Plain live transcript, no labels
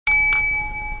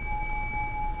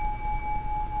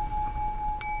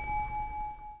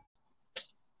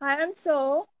Hi, I'm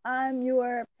Sol. I'm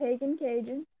your pagan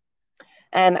Cajun.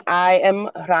 And I am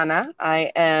Rana.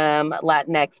 I am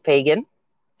Latinx pagan.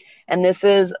 And this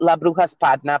is La Brujas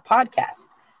Padna podcast.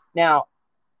 Now,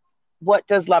 what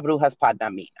does La Brujas Padna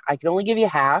mean? I can only give you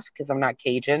half because I'm not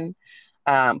Cajun.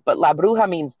 But La Bruja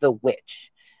means the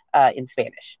witch in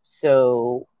Spanish.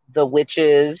 So the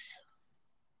witches.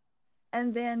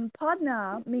 And then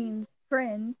Padna means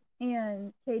friend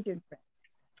and Cajun friend.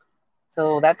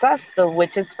 So that's us, the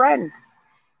witch's friend.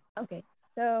 Okay,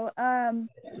 so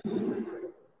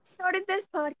started this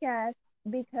podcast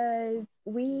because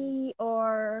we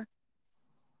are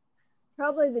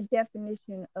probably the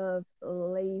definition of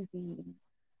lazy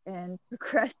and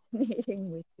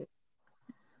procrastinating witches.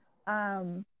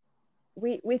 Um,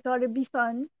 we thought it'd be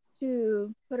fun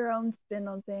to put our own spin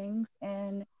on things,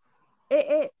 and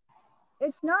it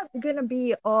it's not gonna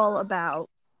be all about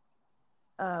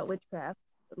witchcraft.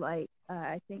 Like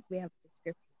I think we have a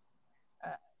description uh,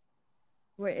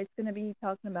 where it's gonna be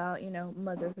talking about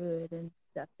motherhood and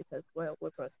stuff because we're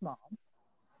both moms.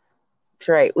 That's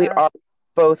right. We Uh, are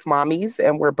both mommies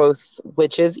and we're both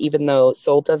witches, even though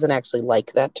Soul doesn't actually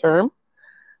like that term.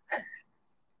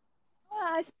 well,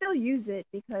 I still use it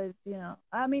because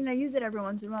I mean I use it every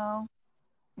once in a while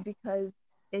because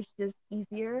it's just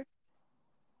easier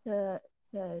to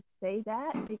say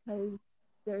that because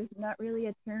there's not really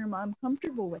a term I'm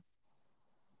comfortable with.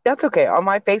 That's okay. On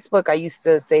my Facebook, I used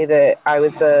to say that I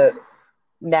was a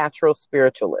natural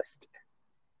spiritualist.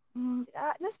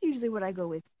 That's usually what I go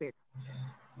with spirit.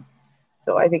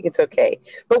 So I think it's okay.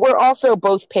 But we're also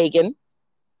both pagan.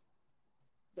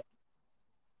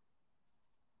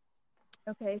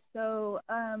 Okay, so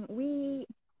we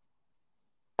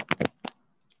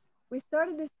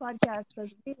started this podcast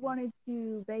because we wanted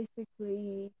to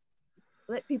basically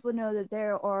let people know that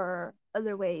there are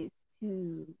other ways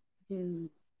to do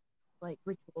like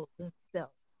rituals and stuff.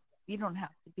 You don't have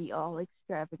to be all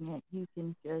extravagant. You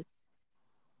can just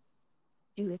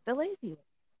do it the lazy way.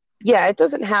 Yeah, it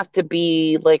doesn't have to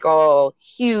be like all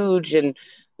huge and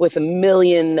with a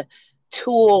million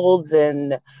tools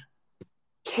and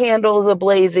candles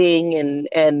ablazing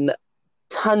and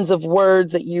tons of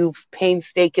words that you've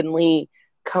painstakingly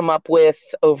come up with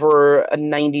over a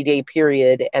 90-day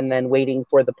period and then waiting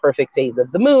for the perfect phase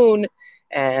of the moon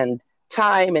and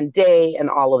time and day and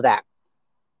all of that.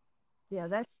 Yeah,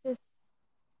 that's just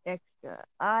extra.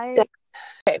 I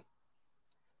Okay.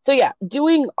 So yeah,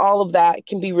 doing all of that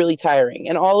can be really tiring.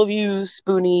 And all of you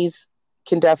spoonies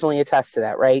can definitely attest to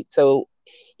that, right? So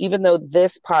even though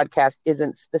this podcast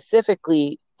isn't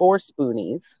specifically for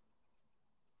spoonies,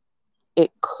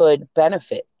 it could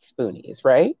benefit spoonies,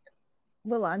 right?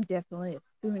 well, I'm definitely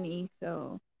a spoonie,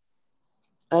 so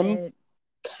I'm it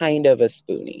kind of a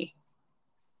spoonie.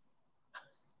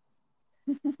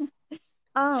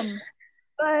 um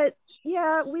but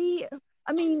yeah,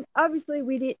 I mean, obviously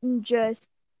we didn't just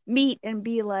meet and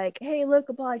be like, "Hey, look,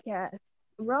 a podcast."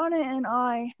 Rana and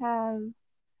I have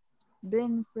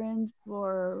been friends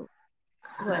for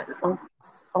what?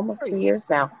 Almost 2 3 years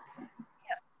now.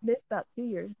 This about 2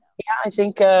 years now. Yeah, I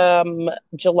think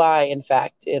July, in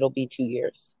fact, it'll be 2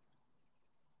 years.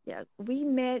 Yeah, we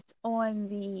met on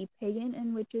the Pagan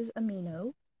and Witches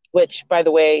Amino. Which, by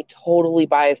the way, totally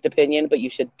biased opinion, but you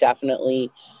should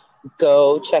definitely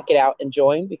go check it out and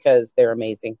join because they're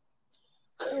amazing.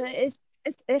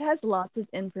 It has lots of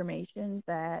information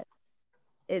that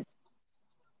it's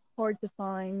hard to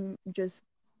find just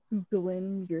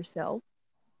googling yourself.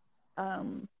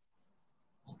 Um,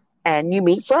 And you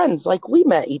meet friends like we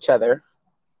met each other.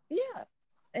 yeah,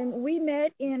 and we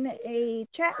met in a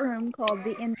chat room called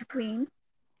the In Between,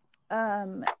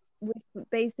 um, which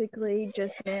basically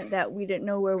just meant that we didn't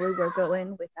know where we were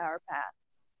going with our path.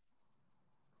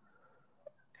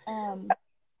 Um,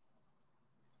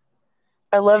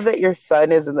 I love that your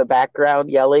son is in the background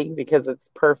yelling because it's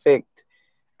perfect.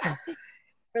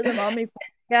 for the mommy.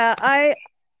 Yeah, I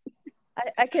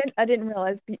didn't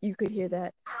realize you could hear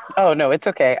that. Oh, no, it's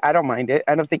okay. I don't mind it.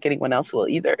 I don't think anyone else will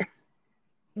either.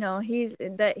 No, he's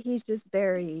just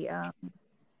very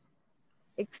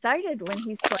excited when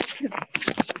he's playing.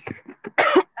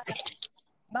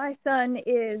 My son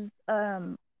is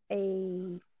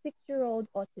a 6 year old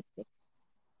autistic,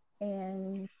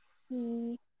 and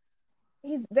he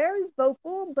he's very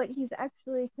vocal, but he's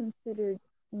actually considered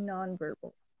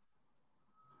nonverbal.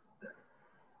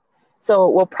 So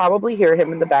we'll probably hear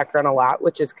him in the background a lot,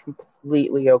 which is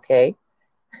completely okay.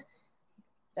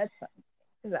 That's fine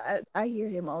because I hear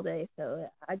him all day, so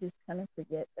I just kind of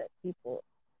forget that people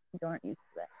aren't used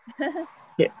to that.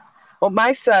 Yeah. Well,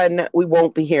 my son, we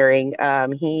won't be hearing.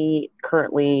 He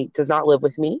currently does not live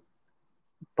with me,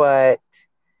 but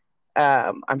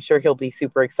I'm sure he'll be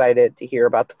super excited to hear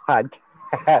about the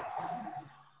podcast.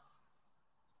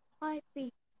 5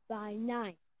 feet by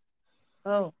 9.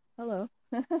 Oh, hello.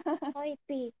 5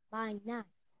 feet by 9.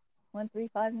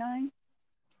 1359.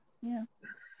 Yeah,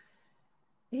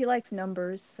 he likes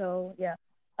numbers, so yeah.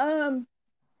 Um,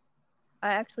 I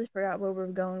actually forgot where we were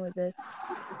going with this.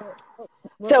 What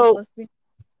was So supposed to be?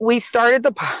 we started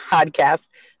the podcast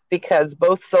because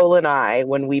both Sol and I,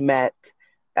 when we met,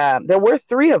 there were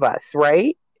three of us,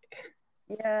 right?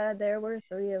 Yeah, there were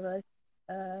three of us.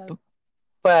 Uh,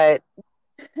 But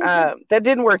that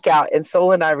didn't work out. And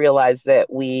Sol and I realized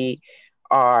that we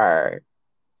are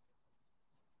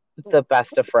the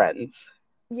best of friends.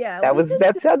 yeah, That we was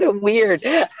that consider, sounded weird.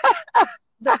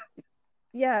 but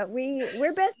yeah,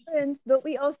 we're best friends, but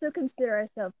we also consider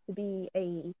ourselves to be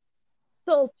a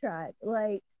soul tribe.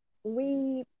 Like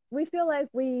we feel like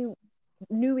we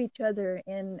knew each other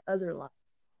in other lives.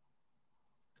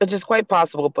 Which is quite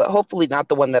possible, but hopefully not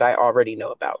the one that I already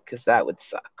know about, because that would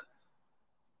suck.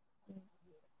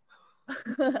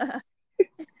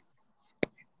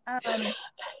 um,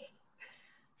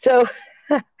 So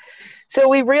so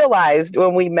we realized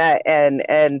when we met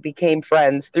and became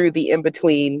friends through the in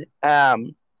between,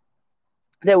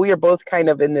 that we are both kind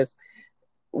of in this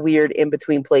weird in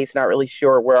between place, not really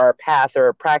sure where our path or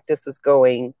our practice was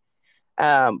going,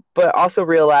 but also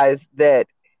realized that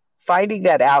finding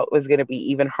that out was going to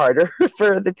be even harder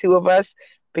for the two of us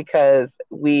because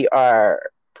we are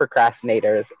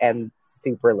procrastinators and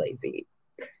super lazy.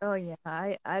 oh yeah,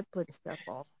 I put stuff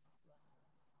off.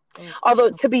 Oh, Although,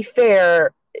 oh, to be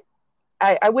fair,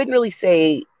 I wouldn't really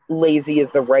say lazy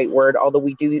is the right word, although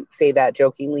we do say that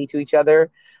jokingly to each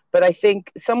other. But I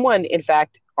think someone, in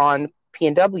fact, on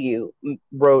PNW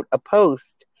wrote a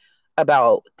post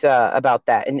about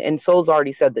that, and Sol's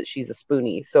already said that she's a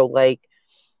spoonie. So like,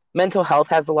 mental health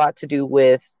has a lot to do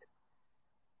with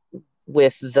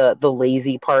the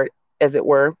lazy part, as it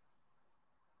were,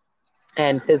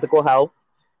 and physical health.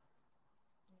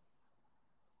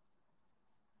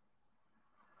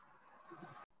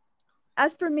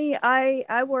 as for me,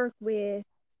 I work with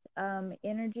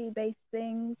energy based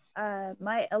things.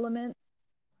 My elements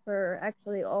for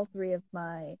actually all three of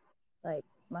my like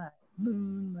my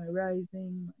moon, my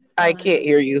rising, my I can't sun.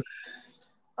 hear you.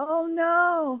 Oh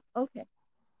no. Okay.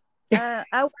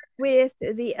 I work with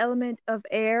the element of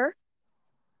air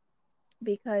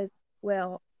because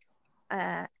well,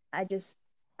 I just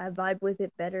I vibe with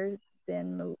it better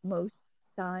than most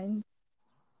signs,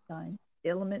 signs,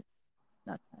 elements,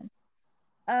 not signs.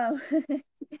 Um,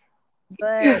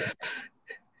 but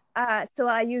so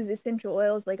I use essential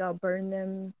oils, like I'll burn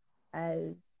them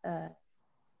as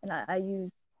and I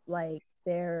use like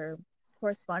their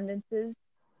correspondences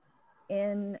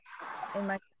in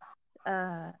my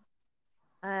uh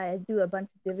I do a bunch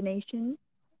of divination.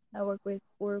 I work with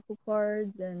oracle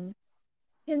cards and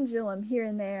pendulum here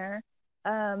and there.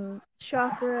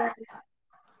 Chakra,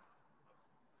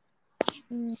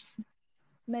 mm,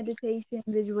 meditation,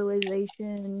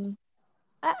 visualization.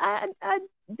 I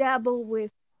dabble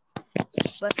with a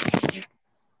bunch of things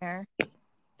there.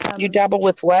 You Um, dabble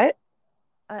with what?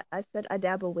 I said I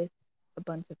dabble with a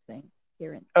bunch of things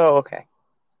here and Oh, okay.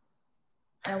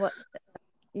 now. What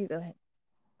you go ahead.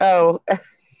 Oh,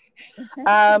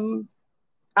 um,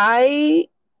 I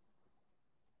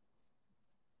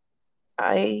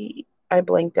I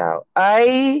blanked out.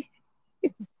 I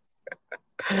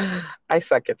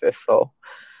suck at this, so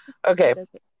okay. It's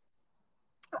okay.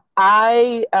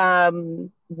 I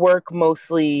work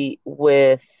mostly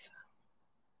with,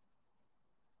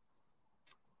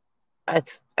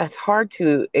 it's hard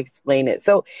to explain it.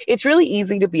 So it's really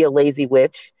easy to be a lazy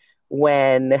witch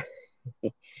when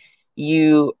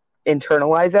you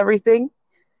internalize everything.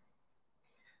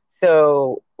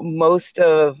 So most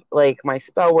of like my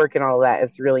spell work and all of that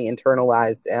is really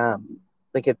internalized.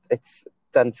 Like it's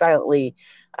done silently.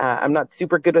 I'm not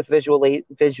super good with visualization,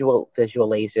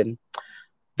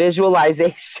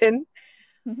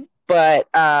 but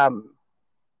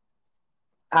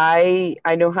I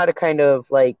know how to kind of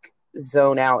like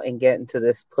zone out and get into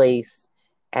this place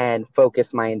and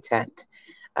focus my intent.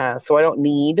 So I don't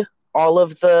need all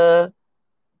of the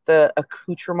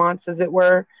accoutrements, as it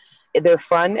were. They're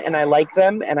fun and I like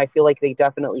them, and I feel like they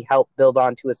definitely help build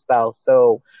onto a spell.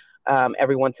 So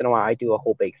every once in a while, I do a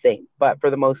whole big thing, but for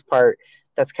the most part,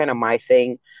 that's kind of my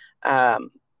thing.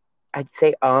 Um, I'd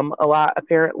say a lot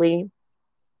apparently,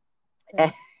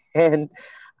 and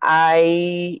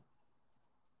I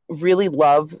really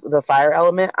love the fire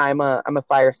element. I'm a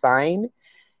fire sign,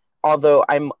 although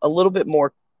I'm a little bit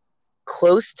more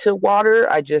close to water.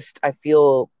 I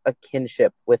feel a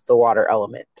kinship with the water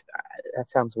element. That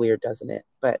sounds weird, doesn't it?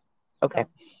 But okay.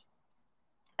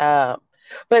 No. Uh,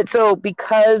 but so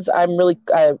because I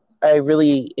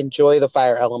really enjoy the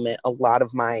fire element, a lot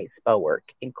of my spell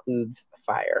work includes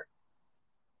fire.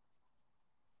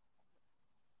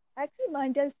 Actually,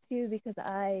 mine does too because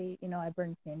I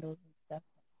burn candles and stuff.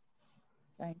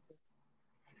 Trying to,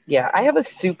 Yeah, I you know. have a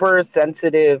super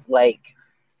sensitive like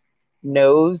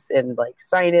nose and like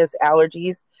sinus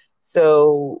allergies.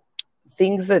 So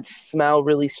things that smell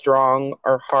really strong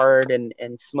are hard and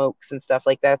smokes and stuff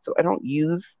like that. So I don't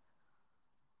use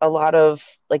a lot of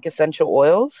like essential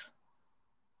oils.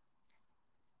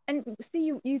 And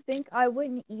see, you think I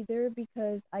wouldn't either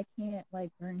because I can't like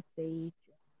burn sage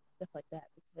and stuff like that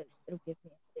because it'll give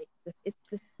me a headache. It's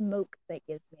the smoke that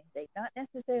gives me a headache, not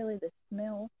necessarily the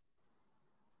smell.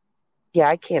 Yeah,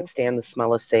 I can't So stand the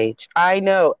smell of sage. I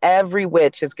know every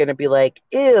witch is going to be like,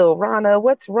 ew, Rana,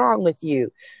 what's wrong with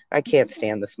you? I can't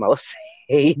stand the smell of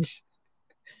sage.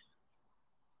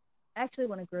 I actually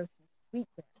want to grow some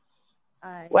sweetgrass.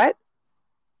 I What?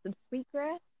 some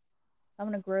sweetgrass. I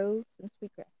want to grow some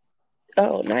sweetgrass.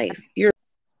 Oh, nice. You're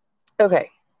okay.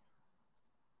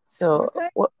 We're So,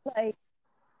 kind what? of like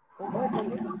what's the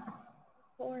word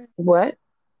for? What?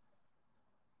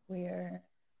 We're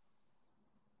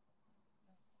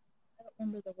I don't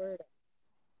remember the word,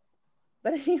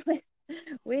 but anyway,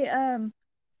 we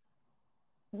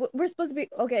we're supposed to be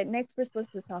okay. Next, we're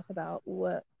supposed to talk about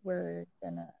what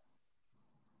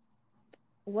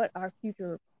our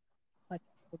future podcast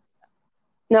will be.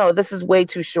 No, this is way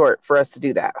too short for us to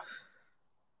do that.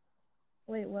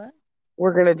 Wait, what?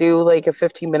 We're going to do like a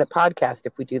 15-minute podcast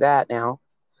if we do that now.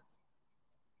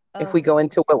 If we Oh, go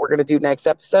into what we're going to do next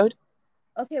episode.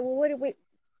 okay. Well, what? Wait,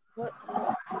 what?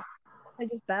 I'm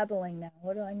just babbling now.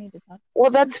 What do I need to talk Well,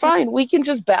 that's fine. We can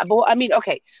just babble. I mean,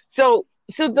 okay. So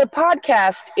the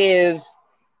podcast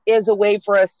is a way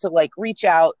for us to like reach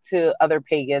out to other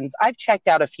pagans. I've checked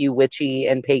out a few witchy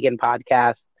and pagan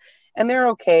podcasts and they're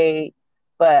okay,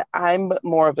 but I'm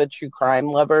more of a true crime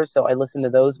lover, so I listen to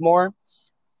those more.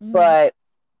 about? But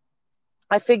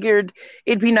I figured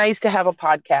it'd be nice to have a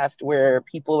podcast where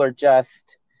people are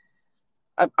just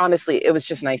honestly, it was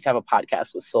just nice to have a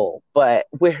podcast with soul, but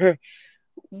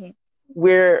Mm-hmm.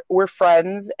 we're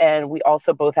friends and we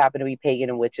also both happen to be pagan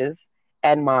and witches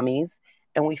and mommies,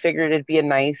 and we figured it'd be a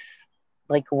nice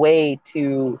like way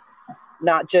to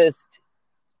not just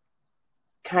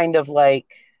kind of like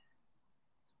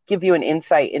give you an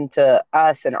insight into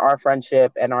us and our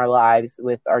friendship and our lives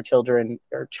with our children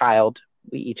or child,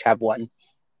 we each have one,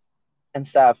 and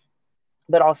stuff,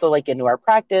 but also like into our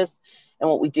practice and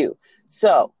what we do.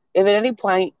 So if at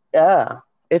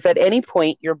any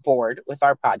point you're bored with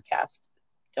our podcast,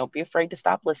 don't be afraid to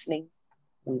stop listening.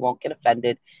 We won't get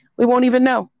offended. We won't even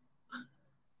know.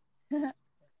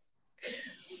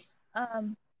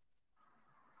 um,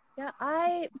 yeah,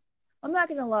 I'm not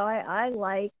gonna lie. I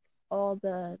like all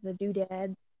the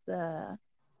doodads,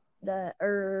 the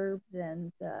herbs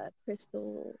and the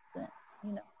crystals, and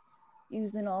you know,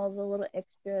 using all the little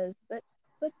extras. But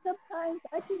sometimes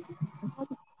I just don't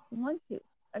want to.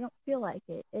 I don't feel like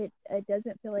it. It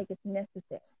doesn't feel like it's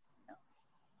necessary.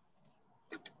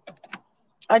 You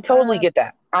I know? totally get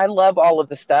that. I love all of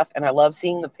the stuff and I love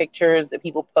seeing the pictures that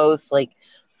people post, like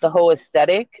the whole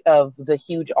aesthetic of the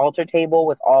huge altar table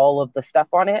with all of the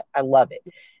stuff on it. I love it.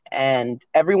 And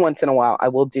every once in a while, I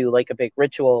will do like a big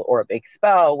ritual or a big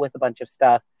spell with a bunch of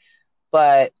stuff.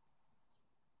 But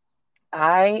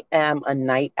I am a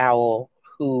night owl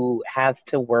who has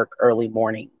to work early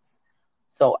mornings.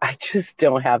 So I just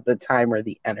don't have the time or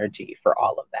the energy for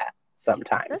all of that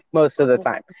sometimes, That's most of the horrible.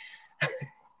 time.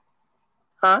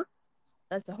 Huh?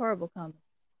 That's a horrible comment.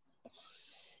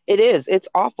 It is. It's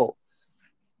awful.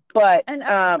 But And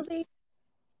I really,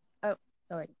 oh,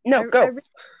 sorry. no, go.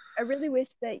 I really wish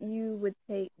that you like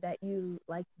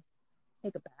to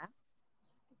take a bath.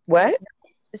 Like, What?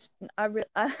 just,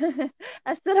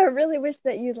 I said I really wish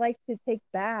that you'd like to take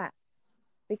baths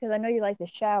because I know you like to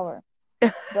shower.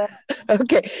 But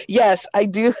Okay. Yes, I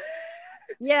do.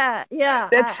 yeah, yeah,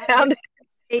 That I wish sounded.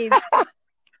 bathe.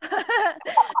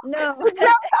 No,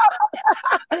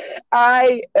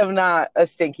 I am not a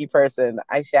stinky person.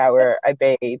 I shower. I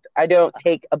bathe. I don't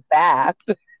take a bath.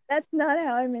 that's not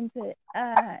how I meant it.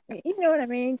 You know what I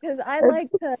mean? Because I That's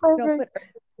like to, perfect. put herbs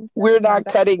and stuff We're in my not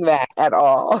bath. cutting that at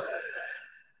all.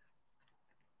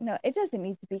 No, it doesn't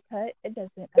need to be cut. It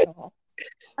doesn't at all.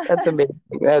 That's amazing.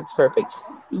 That's perfect.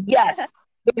 Yes.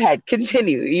 Go ahead.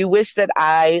 Continue. You wish that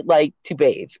I like to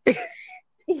bathe.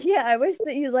 Yeah, I wish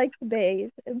that you like to bathe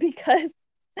because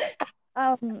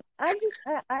I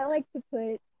like to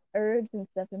put herbs and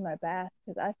stuff in my bath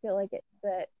because I feel like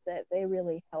that they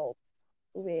really help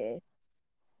with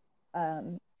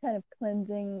kind of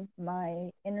cleansing my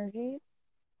energies.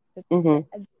 Hmm.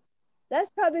 That's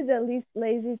probably the least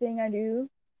lazy thing I do.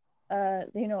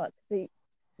 What? The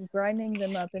grinding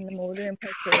them up in the mortar and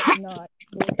pestle, not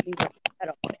lazy at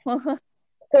all.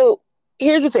 So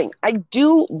here's the thing. I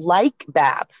do like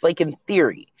baths, like in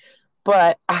theory,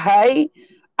 but I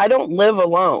don't live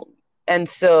alone. And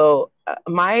so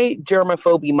my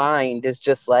germophobe mind is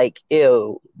just like,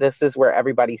 ew, this is where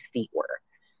everybody's feet were.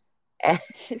 And,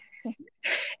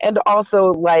 and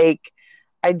also like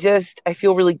I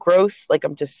feel really gross, like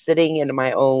I'm just sitting in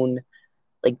my own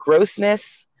like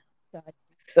grossness. God.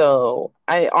 So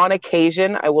I on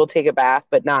occasion I will take a bath,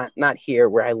 but not here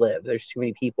where I live. There's too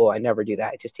many people. I never do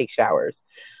that. I just take showers.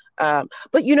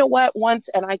 But you know what? Once,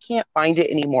 and I can't find it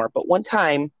anymore. But one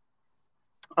time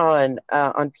on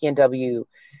PNW,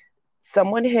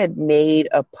 someone had made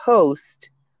a post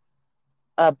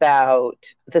about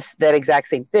this that exact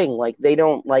same thing. Like they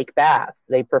don't like baths;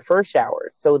 they prefer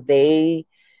showers. So they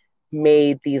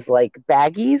made these like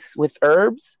baggies with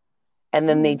herbs, and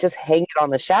then they Mm-hmm. just hang it on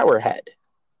the shower head.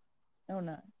 Oh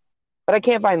no. But I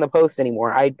can't find the post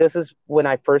anymore. I This is when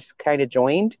I first kind of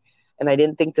joined, and I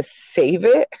didn't think to save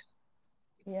it,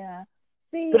 Yeah.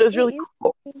 but See, it was it really used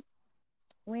cool. to be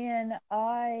when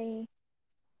I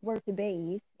were to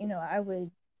bathe, I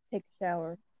would take a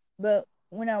shower. But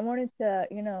when I wanted to,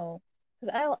 because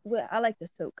I like to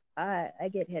soak. I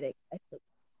get headaches. I soak.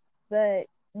 But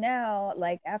now,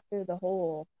 like after the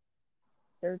whole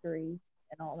surgery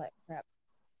and all that crap,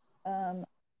 um,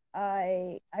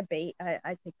 I bathe.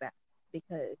 I take baths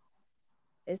because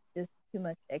it's just too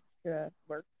much extra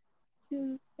work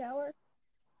to shower.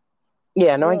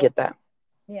 Yeah, no, I Well, get that.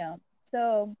 yeah.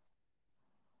 So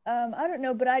I don't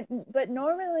know, but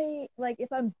normally, like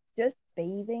if I'm just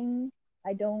bathing,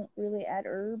 I don't really add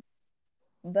herbs.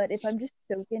 But if I'm just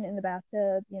soaking in the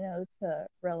bathtub, to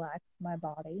relax my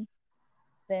body,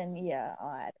 then yeah,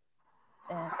 I'll add.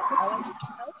 And I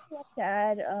also like to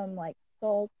add like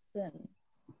salts and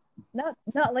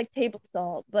not like table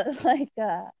salt, but like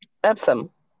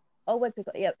Epsom. oh, what's it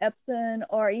called? Yeah, Epsom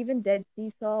or even Dead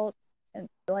Sea salt, and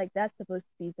like that's supposed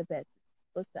to be the best. It's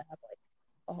supposed to have like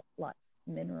a whole lot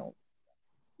of minerals,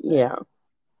 but Yeah.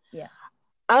 yeah.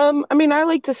 I mean, I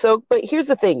like to soak, but here's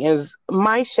the thing: is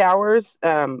my showers,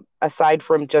 aside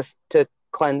from just to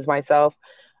cleanse myself,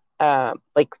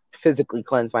 like physically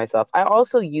cleanse myself, I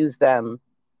also use them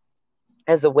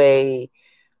as a way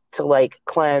to like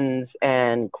cleanse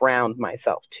and ground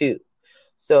myself too.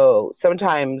 So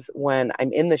sometimes when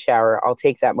I'm in the shower, I'll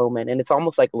take that moment and it's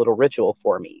almost like a little ritual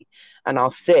for me. And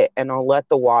I'll sit and I'll let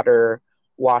the water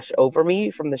wash over me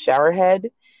from the shower head.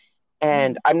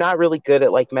 And Mm-hmm. I'm not really good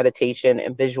at like meditation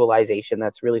and visualization.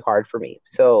 That's really hard for me.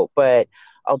 So, but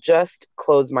I'll just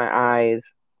close my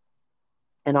eyes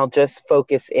and I'll just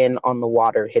focus in on the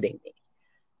water hitting me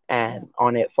Yeah. and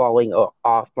on it falling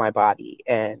off my body,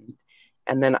 and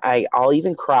then I'll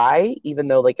even cry, even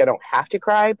though like I don't have to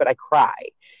cry, but I cry,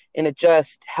 and it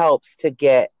just helps to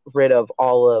get rid of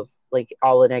all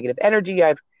the negative energy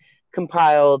I've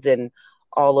compiled and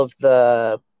all of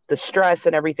the stress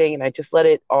and everything, and I just let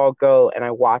it all go, and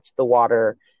I watch the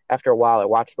water. After a while, I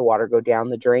watch the water go down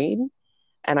the drain,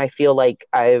 and I feel like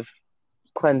I've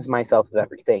cleansed myself of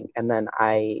everything, and then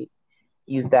I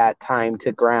use that time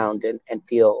to ground and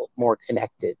feel more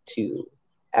connected to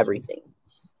everything.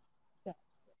 Yeah.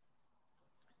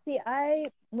 See, I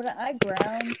when I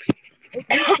ground, it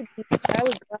used to be I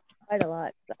would go outside a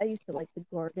lot. I used to like to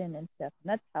garden and stuff,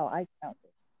 and that's how I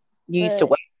grounded. You used to But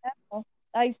what? now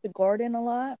I used to garden a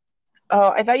lot.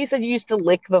 Oh, I thought you said you used to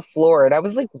lick the floor, and I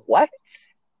was like, what?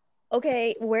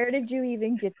 Okay, where did you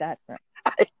even get that from?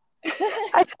 I,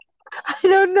 I, I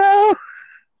don't know.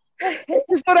 It's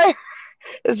just what I.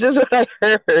 It's just what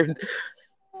I heard.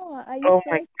 Oh, I Oh used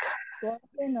to my. like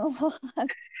garden a lot,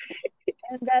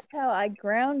 and that's how I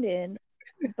grounded.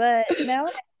 But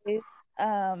nowadays,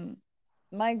 um,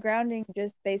 my grounding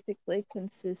just basically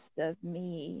consists of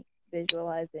me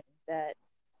visualizing that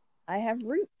I have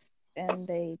roots and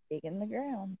they dig in the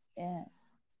ground, and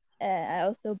I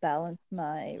also balance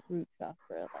my root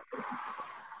chakra. Like,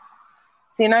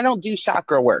 See, and I don't do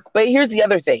chakra work, but here's the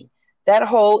other thing. That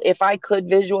whole, if I could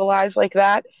visualize like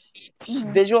that,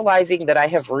 mhm. visualizing that I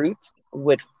have roots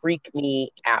would freak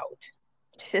me out.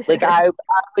 Like I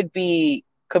would be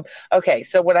okay.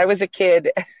 So when I was a kid,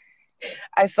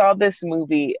 I saw this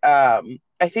movie.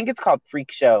 I think it's called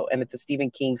Freak Show, and it's a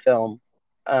Stephen King film.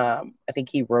 I think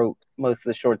he wrote most of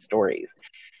the short stories,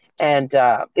 and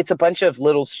it's a bunch of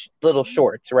little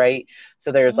shorts, right?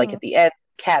 So there's like Mhm. at the end.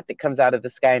 cat that comes out of the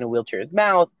sky in a wheelchair's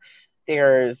mouth.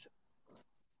 There's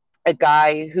a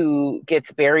guy who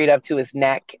gets buried up to his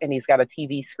neck and he's got a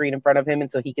TV screen in front of him. And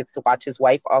so he gets to watch his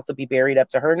wife also be buried up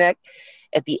to her neck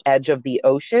at the edge of the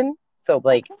ocean. So,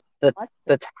 like, Okay. the, Watch it.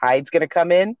 the tide's going to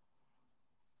come in.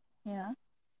 Yeah.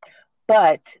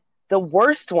 But the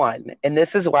worst one, and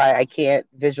this is why I can't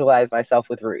visualize myself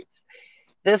with roots.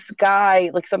 This guy,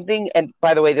 like something, and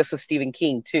by the way, this was Stephen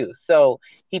King too. So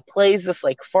he plays this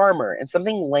like farmer, and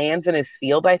something lands in his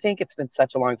field. I think it's been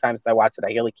such a long time since I watched it.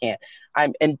 I really can't.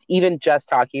 And even just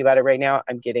talking about it right now,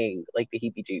 I'm getting like the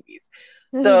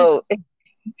heebie-jeebies. So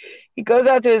he goes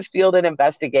out to his field and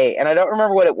investigate, and I don't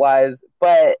remember what it was,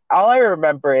 but all I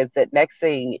remember is that next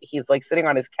thing he's like sitting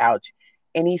on his couch,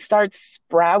 and he starts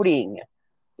sprouting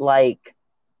like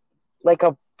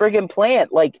a friggin'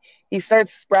 plant. Like he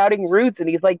starts sprouting roots and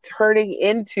he's like turning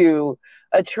into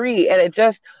a tree. And it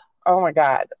just, oh my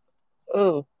God.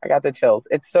 Ooh, I got the chills.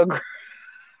 It's so,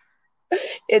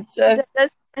 it That just,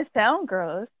 doesn't sound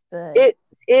gross, but it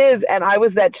is. And I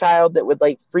was that child that would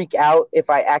like freak out if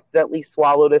I accidentally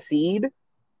swallowed a seed oh,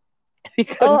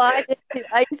 because I did too.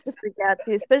 I used to freak out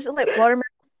too, especially like watermelon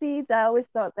seeds. I always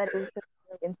thought that it was just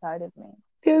like inside of me.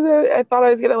 I thought I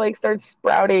was going to like start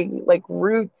sprouting like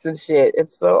roots and shit.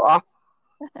 It's so awful.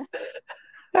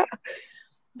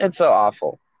 It's so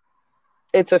awful.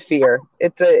 It's a fear.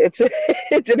 It's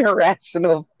an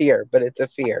irrational fear, but it's a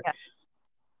fear. Yeah.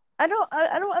 I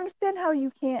don't understand how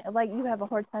you can't like you have a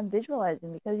hard time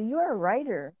visualizing because you are a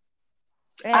writer,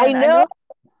 I and know.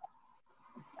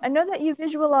 I know that you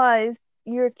visualize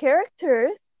your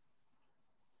characters,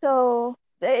 so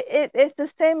it's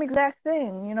the same exact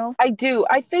thing, you know. I do.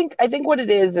 I think what it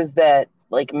is that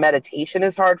like meditation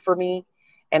is hard for me.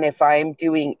 And if I'm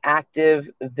doing active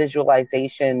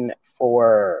visualization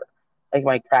for like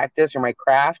my practice or my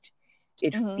craft,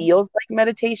 it Hmm. feels like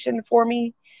meditation for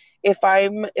me. If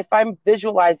I'm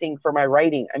visualizing for my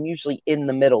writing, I'm usually in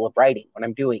the middle of writing when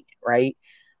I'm doing it, right?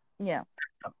 Yeah,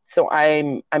 So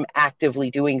I'm actively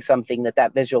doing something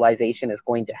that visualization is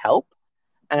going to help,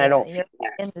 and I yeah, don't feel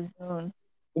you're that. in the zone.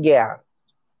 Yeah.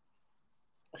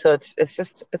 So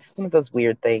it's one of those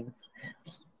weird things.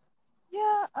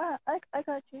 Yeah, I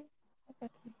got you. I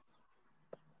got you.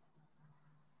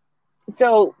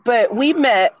 So, but we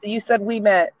met. You said we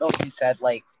met. Oh, you said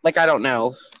like I don't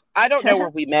know. I don't know where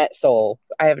we met, Soul.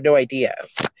 I have no idea.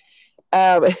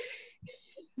 Um,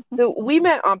 so we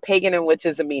met on Pagan and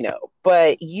Witches Amino,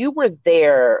 but you were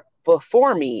there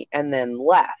before me and then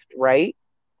left, right?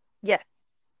 Yes,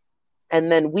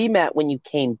 And then we met when you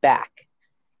came back.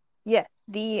 yes.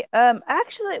 The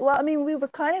actually, well, I mean, we were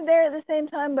kind of there at the same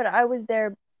time, but I was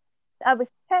there. I was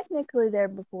technically there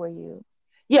before you.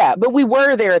 Yeah, but we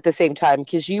were there at the same time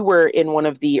because you were in one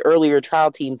of the earlier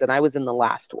trial teams and I was in the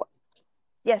last one.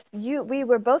 Yes, you. We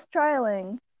were both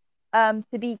trialing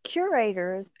to be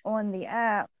curators on the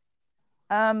app.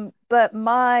 But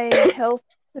my health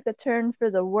took a turn for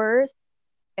the worse,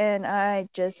 and I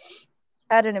just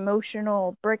had an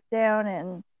emotional breakdown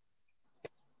and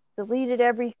deleted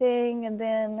everything. And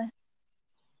then,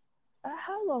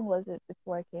 how long was it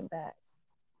before I came back?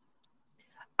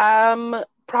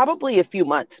 Probably a few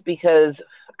months because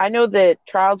I know that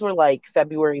trials were like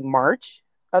February, March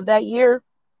of that year.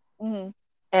 Hmm.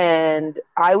 And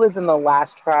I was in the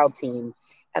last trial team.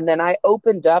 And then I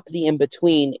opened up the in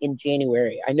between in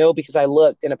January. I know because I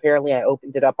looked and apparently I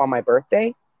opened it up on my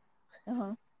birthday.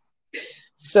 Uh-huh.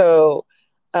 So,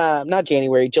 not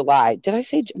January, July. Did I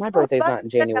say my Oh, birthday's but not in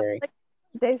January? like,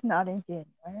 days not in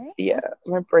January. Yeah,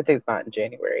 my birthday's not in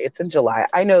January. It's in July.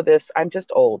 I know this. I'm just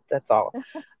old. That's all.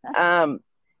 Um,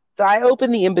 so I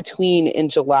opened the in between in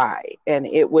July and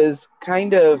it was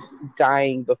kind of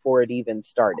dying before it even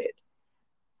started.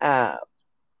 Uh,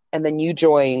 and then you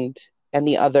joined and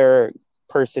the other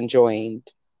person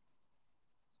joined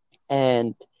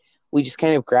and we just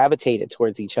kind of gravitated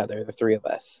towards each other, the three of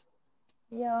us.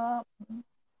 Yeah,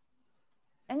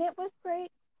 and it was great.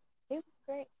 It was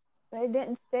great. But it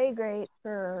didn't stay great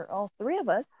for all three of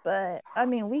us. But I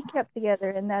mean, we kept together,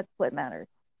 and that's what matters.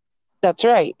 That's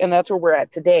right. And that's where we're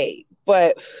at today.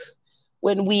 But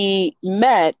when we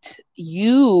met,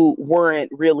 you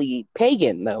weren't really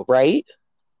pagan, though, right?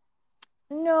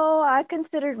 No, I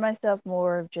considered myself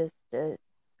more of just a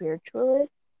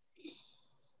spiritualist,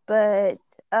 but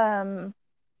um,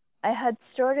 I had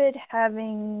started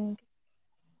having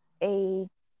a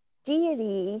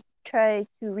deity try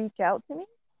to reach out to me,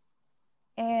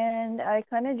 and I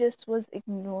kind of just was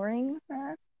ignoring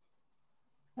her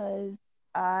because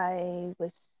I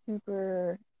was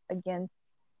super against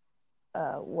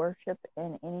worship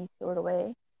in any sort of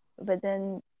way. But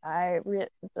then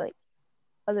like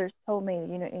others told me,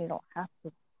 you don't have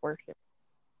to worship.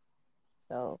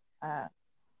 So,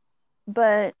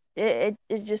 but it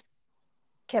just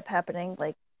kept happening,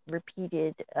 like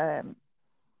repeated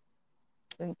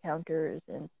encounters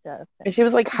and stuff. And And she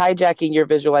was like hijacking your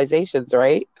visualizations,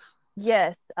 right?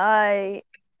 yes,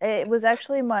 it was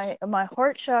actually my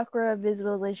heart chakra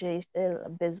visualization,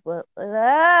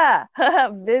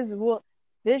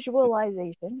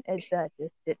 visualization. It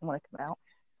just didn't want to come out.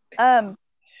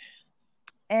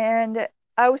 And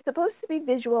I was supposed to be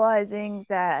visualizing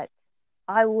that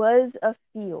I was a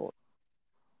field,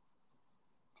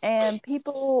 and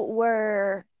people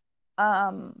were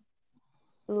um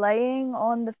laying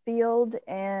on the field,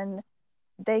 and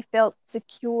they felt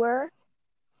secure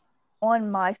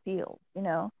on my field.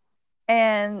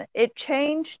 And it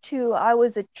changed to I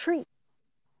was a tree,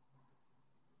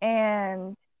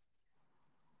 and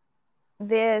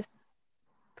this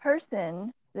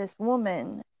person, this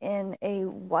woman in a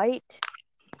white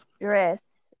dress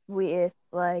with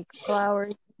like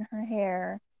flowers in her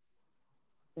hair,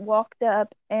 walked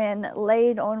up and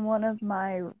laid on one of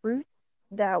my roots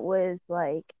that was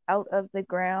like out of the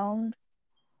ground.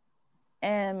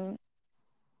 And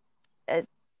it,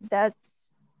 that's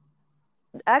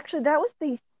actually, that was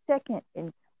the second.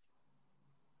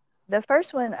 The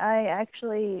first one, I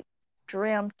actually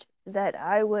dreamt that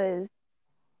I was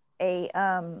a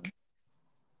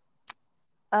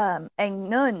a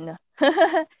nun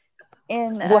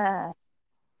in What?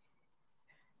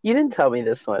 You didn't tell me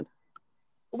this one.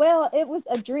 well, it was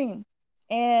a dream,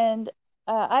 and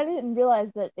I didn't realize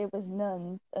that it was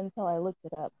nuns until I looked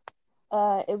it up.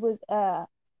 It was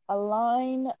a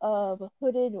line of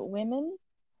hooded women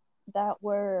that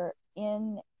were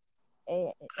in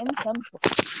some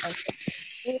sort of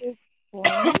big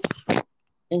flame,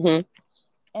 Hmm.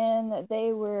 and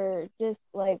they were just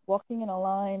like walking in a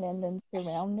line and then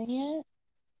surrounding it.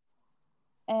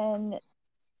 And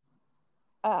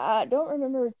I don't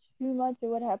remember too much of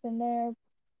what happened there,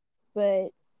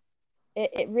 but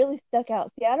it really stuck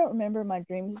out. See, I don't remember my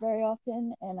dreams very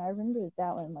often, and I remember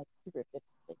that one like super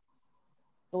vividly.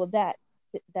 Well,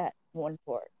 that one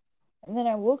part. And then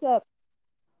I woke up,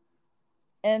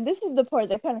 and this is the part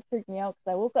that kind of freaked me out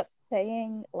because I woke up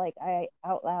saying like I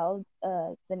out loud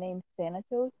the name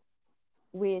Thanatos,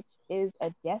 which is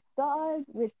a death god,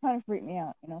 which kind of freaked me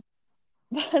out.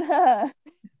 But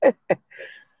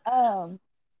um,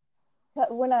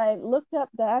 but when I looked up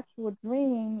the actual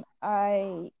dream,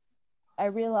 I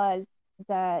realized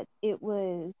that it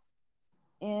was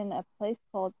in a place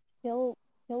called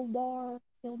Kildar,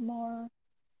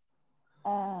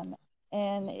 um,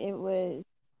 and it was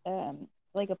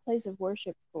like a place of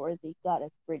worship for the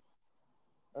goddess Bridget,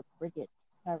 or Bridget,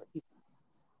 however people.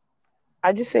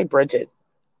 I just say Bridget.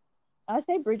 I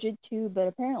say Bridget too, but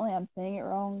apparently I'm saying it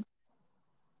wrong.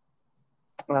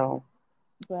 Oh,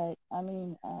 But I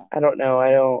mean, I don't know.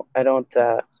 I don't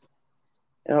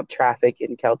traffic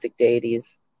in Celtic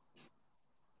deities.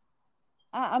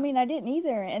 I mean I didn't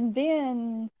either. And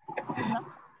then not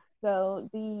so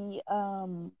the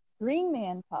Green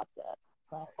Man popped up,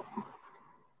 like,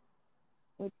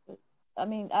 which was, I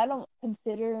mean, I don't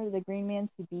consider the Green Man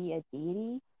to be a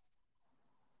deity,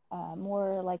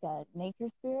 more like a nature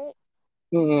spirit.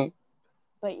 Hmm.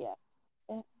 But yeah,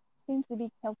 it seems to be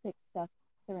Celtic stuff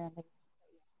surrounding it.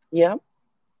 Yeah.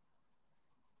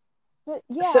 But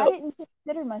yeah, I So didn't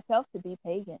consider myself to be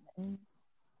pagan,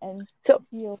 and so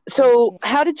feel so yeah,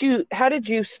 how did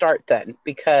you start then?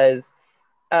 Because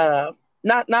uh,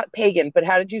 not pagan, but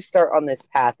how did you start on this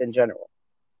path in general?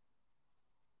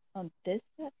 on this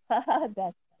path.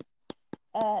 That's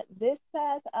this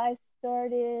path I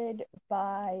started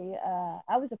by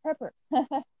I was a prepper,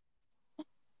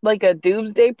 Like a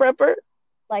doomsday prepper?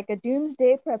 like a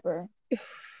doomsday prepper.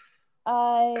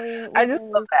 I I just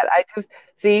love was that. I just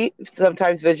see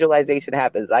sometimes visualization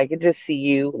happens. I could just see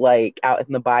you like out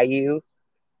in the bayou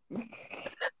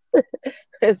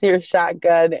with your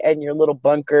shotgun and your little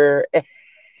bunker,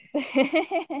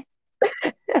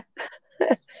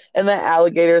 and the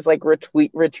alligators like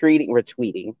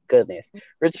retreating. Goodness,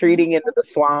 retreating into the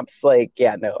swamps. Like,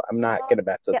 yeah, no, I'm not gonna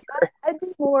mess with yeah, her. I'd be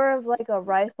more of like a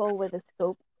rifle with a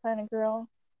scope kind of girl.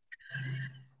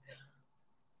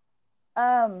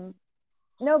 Um,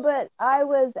 no, but I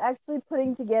was actually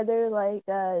putting together like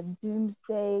a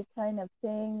doomsday kind of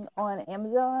thing on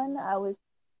Amazon. I was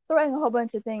throwing a whole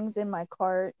bunch of things in my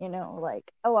cart,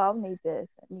 like, oh, I'll need this,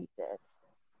 I need this,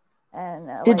 and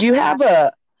Did like you I have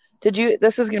a? Did you?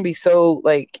 This is gonna be so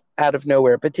like out of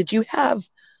nowhere, but did you have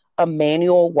a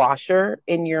manual washer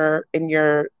in your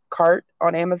cart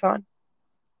on Amazon?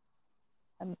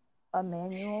 a, a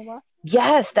manual wash.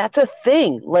 Yes, that's a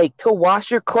thing. Like to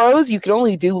wash your clothes, you can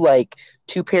only do like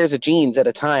two pairs of jeans at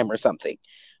a time or something.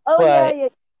 Oh yeah, But yeah.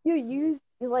 You use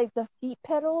like the feet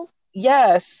pedals.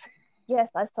 yes. Yes,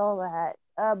 I saw that.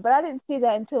 But I didn't see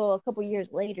that until a couple years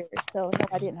later. So no,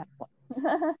 I didn't have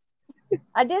one.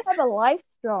 I did have a life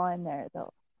straw in there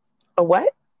though. A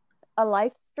what? A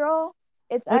life straw.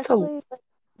 It's What's a actually like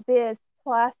this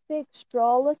plastic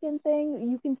straw looking thing.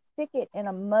 You can stick it in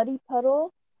a muddy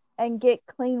puddle and get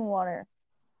clean water.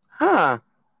 huh?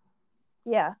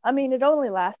 Yeah, I mean it only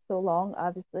lasts so long,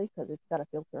 obviously, because it's got a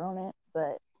filter on it.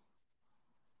 But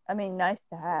I mean, nice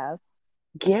to have.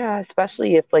 Yeah,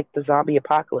 especially if like the zombie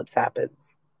apocalypse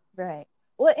happens. Right.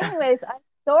 Well, anyways, I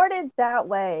started that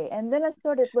way, and then I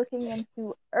started looking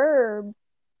into herbs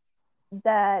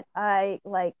that I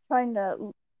like trying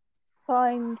to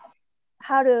find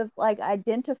how to like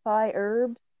identify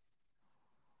herbs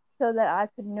so that I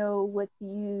could know what to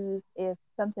use if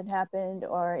something happened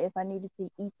or if I needed to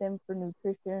eat them for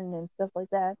nutrition and stuff like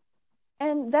that.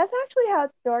 And that's actually how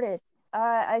it started.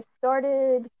 I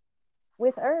started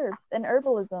with herbs and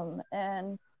herbalism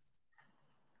and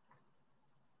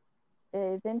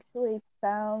eventually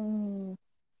found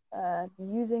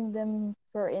using them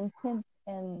for intent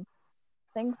and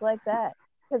things like that.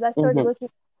 Because I started Hmm. looking,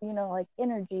 like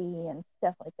energy and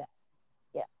stuff like that.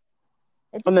 Yeah,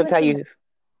 it And just that's went how from there. you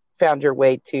found your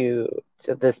way to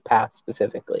this path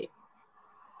specifically.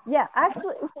 Yeah,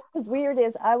 actually, what's weird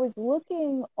is I was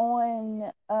looking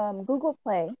on Google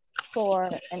Play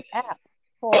for an app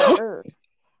for herbs,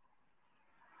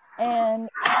 and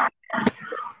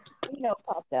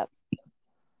popped up,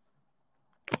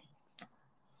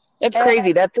 It's and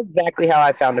crazy. That's exactly how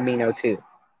I found Amino too.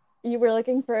 you were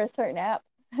looking for a certain app.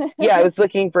 Yeah, I was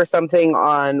looking for something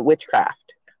on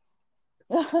witchcraft.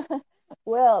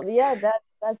 Well, yeah,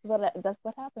 that's what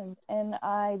happened, and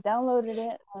I downloaded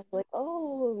it. I was like,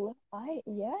 oh, I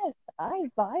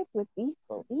vibe with these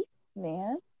beliefs,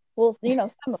 man. Well, some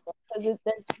of them because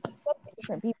there's so many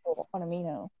different people on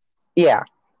Amino. Yeah,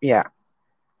 yeah.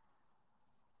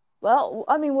 Well,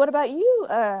 I mean, what about you?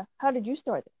 How did you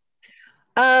start it?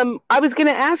 I was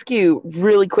gonna ask you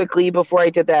really quickly before I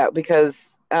did that because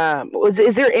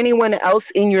is there anyone else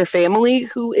in your family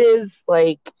who is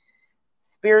like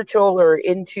spiritual or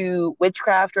into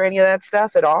witchcraft or any of that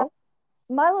stuff at all?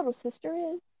 My little sister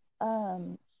is.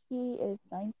 Um, she is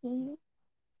 19,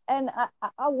 and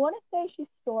I want to say she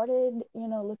started,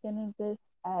 looking at this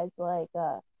as like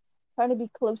trying to be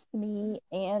close to me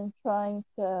and trying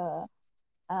to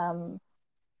um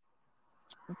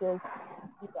just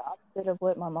do the opposite of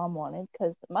what my mom wanted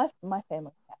because my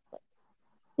family's Catholic.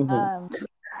 Hmm. Um,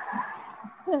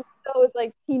 so it was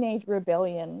like teenage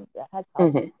rebellion. That's how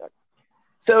Hmm. she started.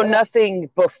 So But nothing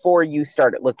before you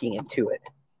started looking into it.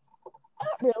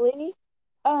 not really.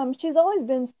 She's always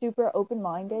been super open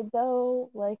minded though,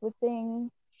 like with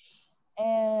things.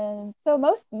 And so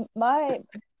most my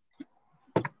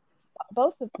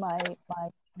both of my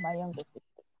younger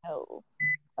sisters know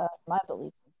my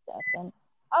beliefs and stuff, and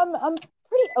I'm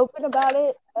pretty open about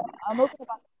it. I'm open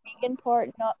about the vegan part,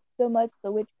 not so much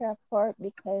the witchcraft part,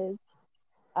 because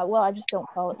well, I just don't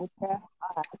call it witchcraft.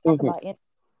 I talk Hmm. about it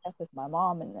stuff with my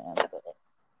mom and them, but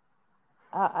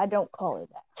I don't call it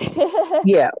that.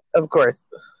 Yeah, of course.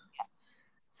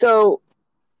 So,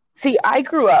 see, I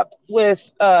grew up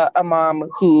with a mom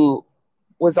who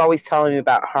was always telling me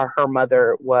about how her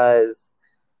mother was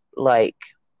like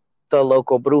the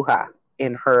local bruja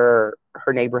in her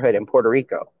neighborhood in Puerto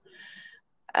Rico.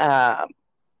 Um,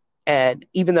 and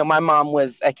even though my mom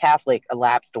was a Catholic, a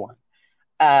lapsed one,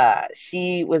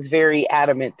 she was very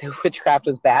adamant that witchcraft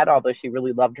was bad, although she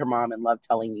really loved her mom and loved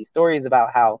telling these stories about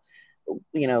how,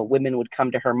 women would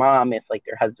come to her mom if like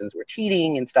their husbands were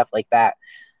cheating and stuff like that.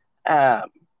 Um,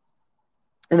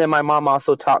 and then my mom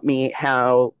also taught me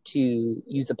how to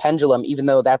use a pendulum, even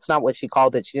though that's not what she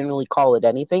called it. She didn't really call it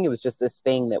anything. It was just this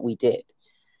thing that we did.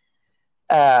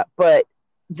 But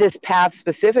this path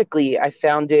specifically, I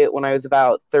found it when I was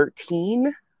about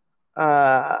 13.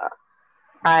 Uh,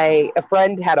 a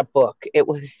friend had a book.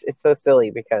 It's so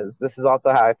silly because this is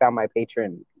also how I found my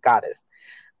patron goddess.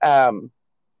 Um,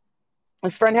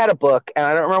 this friend had a book, and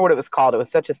I don't remember what it was called. It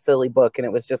was such a silly book, and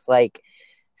it was just like,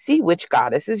 see which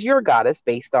goddess is your goddess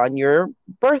based on your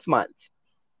birth month.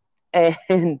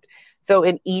 And so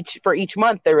for each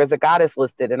month there was a goddess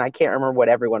listed, and I can't remember what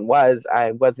everyone was.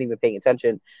 I wasn't even paying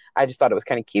attention. I just thought it was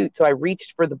kind of cute, so I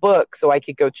reached for the book so I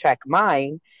could go check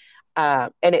mine.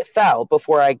 And it fell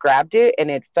before I grabbed it, and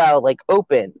it fell like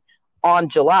open on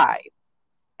July,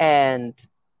 and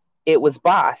it was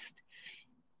bossed.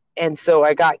 And so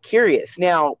I got curious.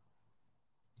 Now,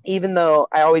 even though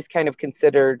I always kind of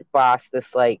considered Boss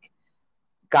this like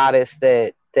goddess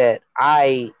that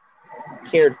I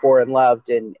cared for and loved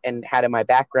and had in my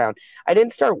background. I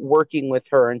didn't start working with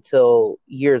her until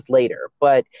years later,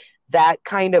 but that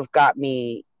kind of got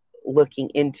me looking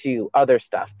into other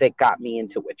stuff that got me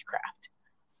into witchcraft.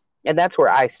 And that's where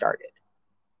I started.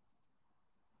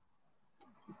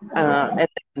 What?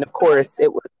 And of course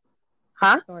it was,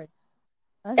 huh? Sorry.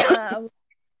 I was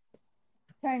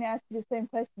trying to ask you the same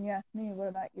question you asked me. What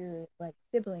about your like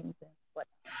siblings and what?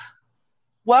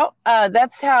 Well,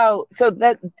 that's how, so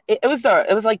that, it was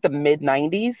like the mid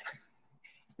 90s.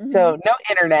 Mm-hmm. So no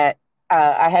internet.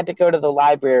 I had to go to the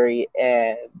library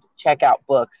and check out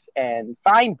books and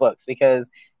find books because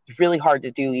it's really hard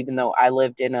to do. Even though I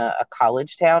lived in a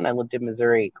college town, I lived in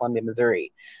Missouri, Columbia,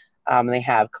 Missouri. They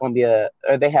have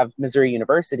they have Missouri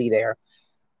University there.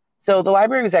 So the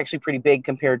library was actually pretty big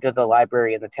compared to the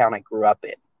library in the town I grew up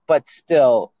in. But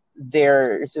still,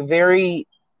 there's very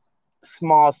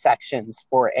small sections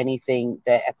for anything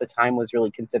that at the time was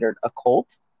really considered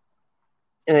occult.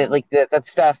 And Oh. like that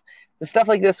stuff, the stuff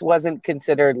like this wasn't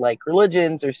considered like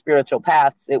religions or spiritual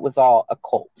paths. It was all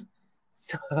occult.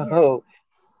 Yeah. So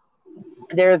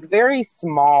there's very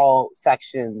small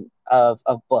section of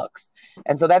books,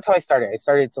 and so that's how I started. I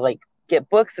started to like get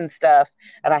books and stuff,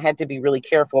 and I had to be really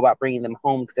careful about bringing them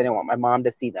home because I didn't want my mom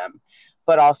to see them.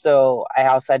 But also, I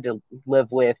also had to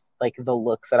live with like the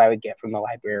looks that I would get from the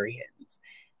librarians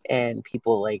and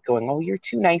people like going, "Oh, you're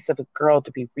too nice of a girl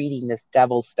to be reading this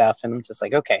devil stuff," and I'm just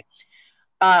like, okay.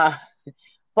 Uh,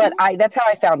 but I that's how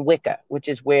I found Wicca, which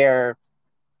is where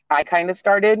I kind of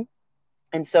started.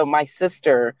 And so my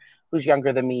sister, who's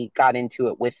younger than me, got into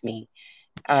it with me.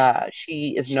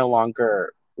 She is no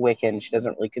longer Wiccan. She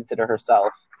doesn't really consider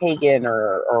herself pagan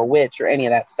or a witch or any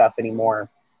of that stuff anymore.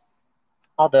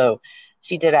 Although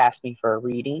she did ask me for a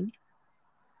reading,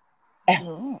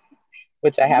 Oh.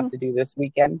 which I have to do this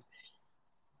weekend.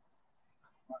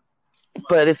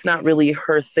 But it's not really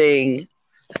her thing.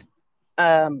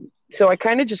 So I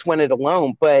kind of just went it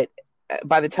alone. But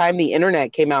by the time the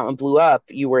internet came out and blew up,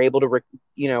 you were able to,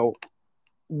 you know,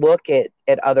 look at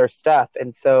other stuff.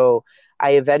 And so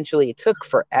I eventually, it took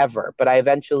forever, but I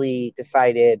eventually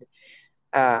decided,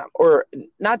 or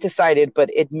not decided, but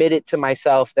admitted to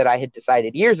myself that I had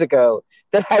decided years ago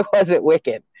that I wasn't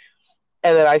Wiccan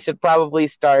and that I should probably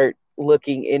start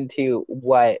looking into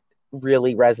what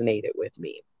really resonated with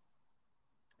me.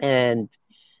 And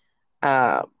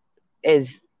um,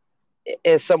 as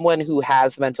as someone who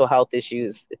has mental health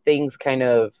issues, things kind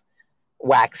of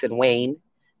wax and wane.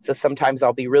 So sometimes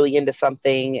I'll be really into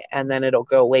something and then it'll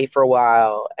go away for a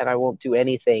while and I won't do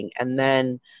anything. And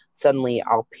then suddenly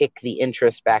I'll pick the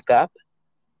interest back up.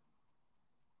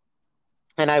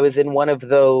 And I was in one of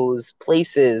those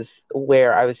places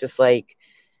where I was just like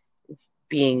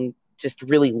being just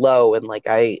really low and like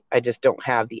I just don't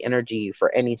have the energy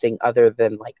for anything other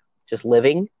than like just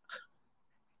living.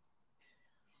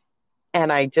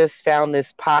 And I just found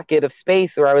this pocket of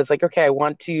space where I was like, okay,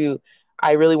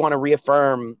 I really want to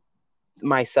reaffirm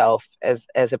myself as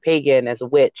a pagan, as a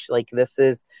witch. Like this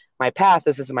is my path,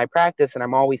 this is my practice, and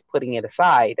I'm always putting it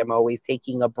aside. I'm always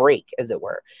taking a break, as it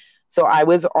were. So I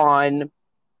was on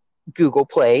Google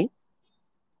Play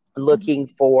Mm-hmm. looking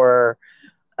for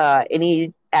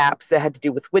any apps that had to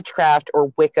do with witchcraft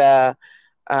or Wicca.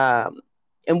 Um,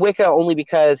 and Wicca only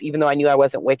because even though I knew I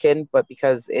wasn't Wiccan, but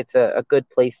because it's a good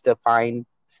place to find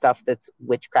stuff that's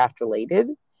witchcraft related.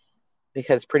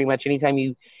 Because pretty much anytime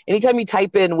you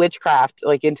type in witchcraft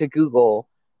like into Google,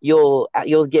 you'll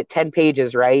get 10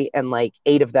 pages, right? And like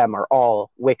 8 of them are all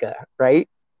Wicca, right?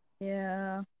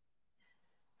 Yeah.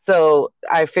 So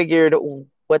I figured,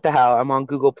 what the hell? I'm on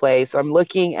Google Play. So I'm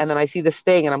looking and then I see this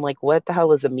thing and I'm like, what the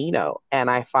hell is Amino? And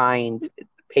I find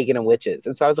Pagan and Witches.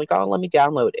 And so I was like, oh, let me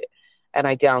download it. And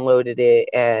I downloaded it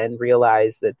and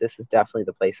realized that this is definitely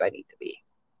the place I need to be.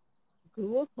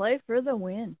 Google Play for the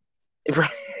win.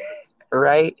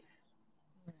 Right?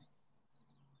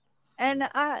 And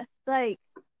I like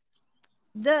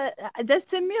the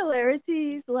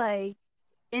similarities like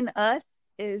in us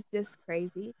is just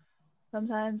crazy.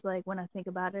 Sometimes like when I think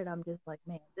about it, I'm just like,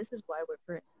 man, this is why we're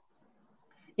friends.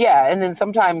 Yeah. And then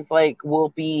sometimes like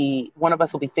one of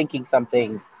us will be thinking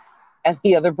something and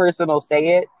the other person will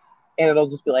say it and it'll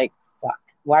just be like, fuck,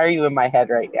 why are you in my head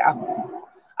right now?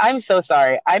 I'm so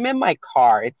sorry. I'm in my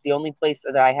car. It's the only place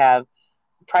that I have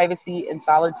privacy and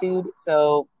solitude.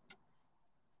 So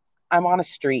I'm on a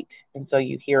street. And so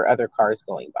you hear other cars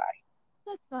going by.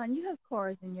 That's fine. You have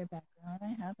cars in your background.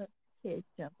 I have a kid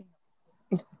jumping.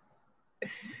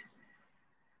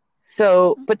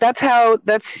 So, but that's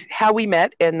how we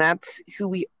met and that's who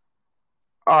we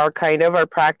are kind of, our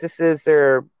practices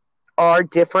are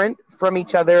different from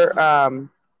each other.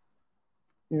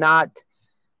 Not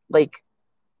like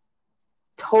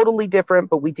totally different,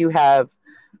 but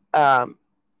um,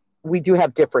 we do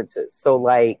have differences. So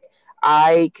like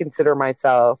I consider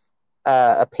myself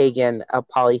a pagan, a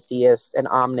polytheist, an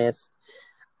omnist,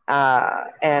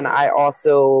 and I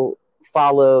also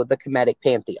follow the Kemetic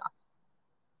pantheon.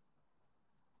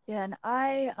 Yeah, and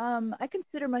I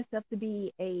consider myself to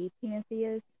be a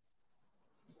pantheist,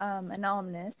 an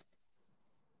omnist.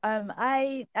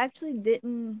 I actually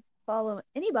didn't follow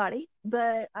anybody,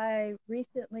 but I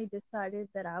recently decided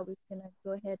that I was gonna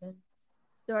go ahead and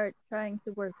start trying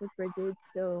to work with Bridget.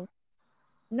 So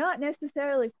not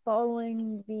necessarily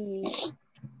following the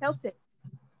Celtic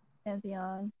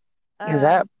pantheon. Because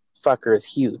that Um, fucker is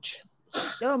huge.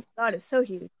 oh my God, it's so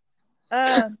huge.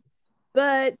 Um,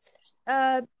 but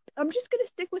uh, I'm just gonna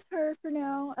stick with her for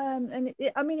now. And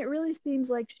I mean, it really seems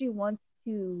like she wants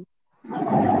to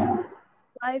connect with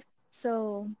life.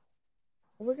 So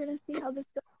we're gonna see how this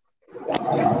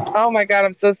Oh my god,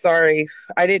 I'm so sorry.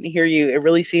 I didn't hear you. It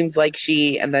really seems like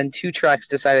she and then two trucks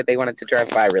decided they wanted to drive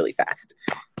by really fast.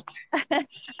 goes.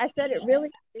 I said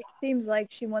it seems like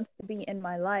she wants to be in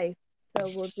my life. So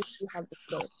we'll just see how this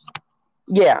goes.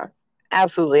 Yeah,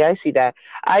 absolutely. I see that.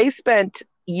 I spent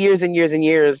years and years and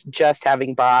years just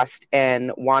having Bost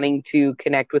and wanting to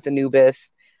connect with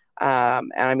Anubis.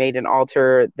 And I made an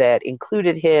altar that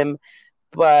included him,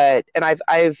 and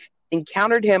I've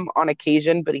encountered him on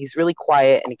occasion, but he's really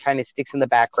quiet and he kind of sticks in the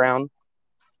background.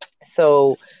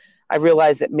 So I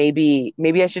realized that maybe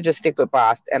I should just stick with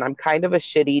Bost, and I'm kind of a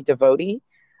shitty devotee.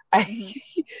 I,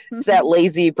 Hmm. it's that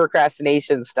lazy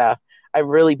procrastination stuff. I'm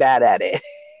really bad at it.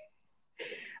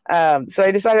 So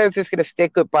I decided I was just going to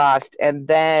stick with Bost, and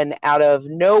then out of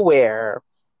nowhere,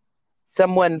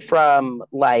 someone from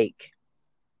like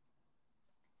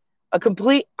a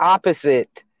complete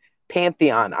opposite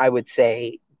pantheon, I would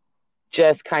say,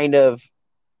 just kind of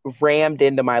rammed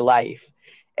into my life.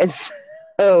 And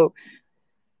so,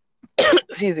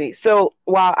 excuse me. So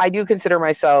while I do consider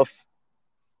myself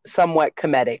somewhat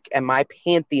Kemetic, and my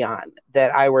pantheon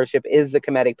that I worship is the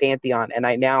Kemetic pantheon, and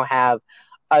I now have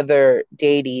other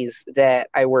deities that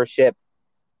I worship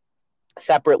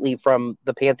separately from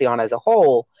the pantheon as a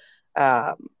whole.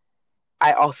 Um,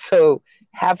 I also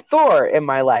have Thor in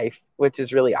my life, which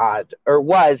is really odd, or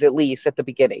was at least at the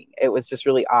beginning. It was just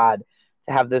really odd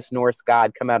to have this Norse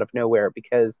god come out of nowhere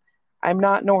because I'm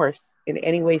not Norse in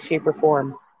any way, shape, or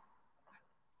form.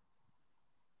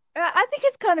 I think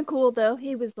it's kind of cool though.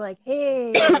 He was like,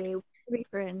 "Hey, we're be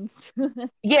friends."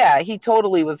 Yeah, he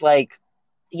totally was like,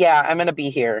 "Yeah, I'm gonna be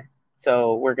here,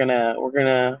 so we're gonna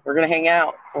hang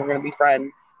out. We're gonna be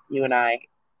friends, you and I."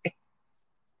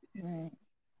 Right.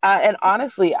 And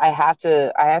honestly, I have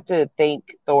to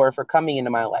thank Thor for coming into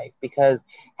my life, because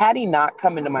had he not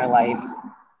come into my life,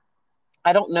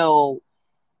 I don't know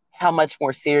how much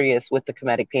more serious with the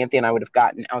Kemetic Pantheon I would have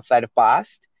gotten outside of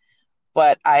Bast.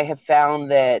 But I have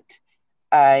found that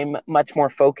I'm much more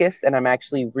focused, and I'm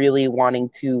actually really wanting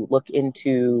to look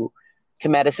into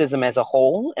Kemeticism as a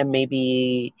whole and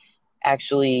maybe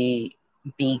actually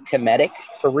be Kemetic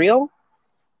for real.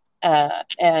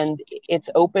 And it's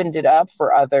opened it up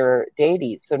for other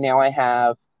deities. So now I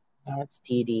have, no, it's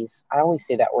deities. I always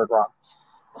say that word wrong.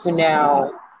 So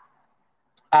now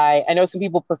I know some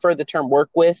people prefer the term work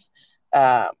with.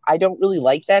 I don't really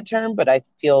like that term, but I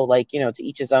feel like, to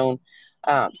each his own.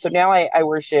 So now I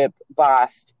worship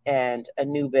Bast and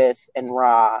Anubis and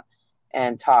Ra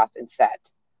and Thoth and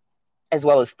Set, as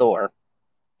well as Thor,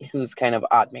 who's kind of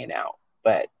odd man out,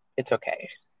 but it's okay.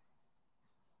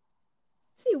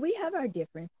 See, we have our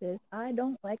differences. I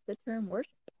don't like the term worship.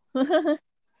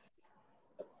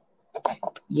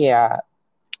 Yeah.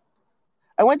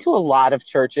 I went to a lot of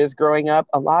churches growing up,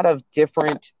 a lot of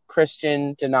different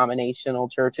Christian denominational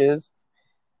churches.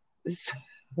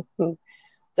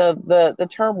 So the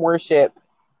term worship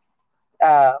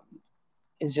uh,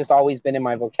 has just always been in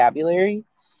my vocabulary.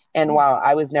 And Yeah. while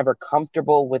I was never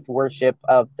comfortable with worship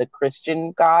of the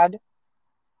Christian God,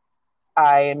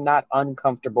 I am not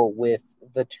uncomfortable with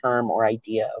the term or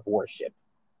idea of worship.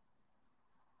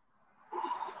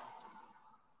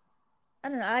 I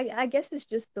don't know. I guess it's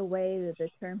just the way that the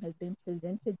term has been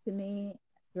presented to me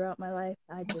throughout my life.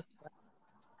 I just like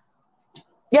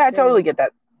Yeah, I say, totally get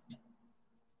that.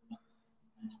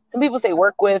 Some people say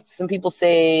work with, some people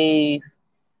say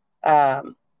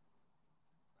um,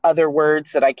 other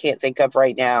words that I can't think of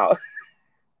right now.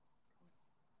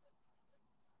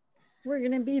 we're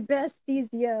gonna be besties,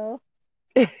 yo.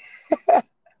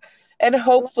 And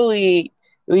hopefully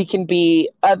we can be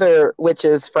other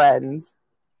witches' friends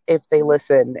if they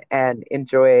listen and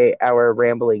enjoy our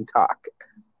rambling talk.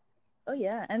 Oh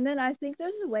yeah, and then I think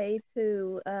there's a way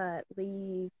to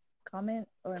leave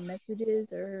comments or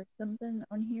messages or something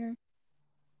on here.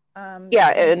 Yeah,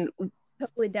 I'm and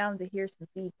totally down to hear some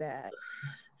feedback.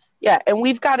 yeah, and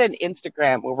we've got an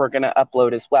Instagram where we're going to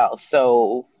upload as well.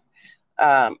 So,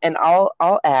 and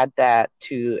I'll add that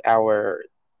to our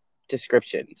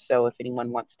description. So if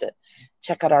anyone wants to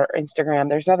check out our Instagram,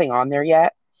 there's nothing on there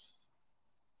yet.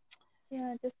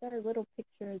 Yeah, just got a little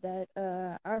picture that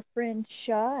our friend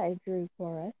Shy drew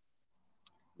for us.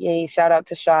 Yay, shout out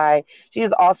to Shy. She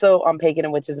is also on Pagan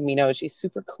and Witches and Me Know. She's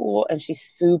super cool and she's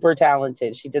super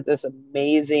talented. She did this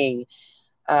amazing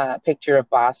picture of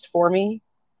Bost for me.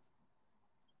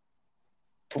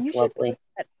 You It's should lovely. post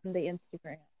that on the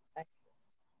Instagram.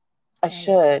 I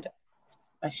should.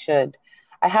 I should.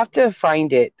 I have to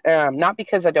find it. Not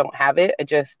because I don't have it. I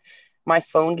just my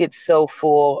phone gets so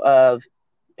full of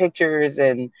pictures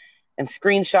and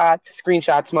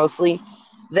screenshots mostly,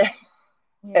 that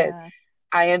Yeah.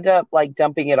 I end up like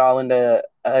dumping it all into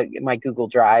my Google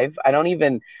Drive. I don't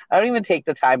even take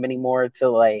the time anymore to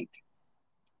like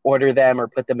order them or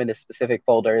put them into specific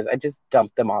folders. I just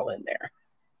dump them all in there.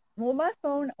 Well, my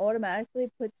phone automatically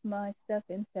puts my stuff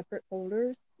in separate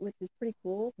folders, which is pretty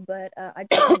cool. But I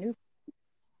just got a new,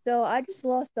 so I just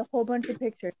lost a whole bunch of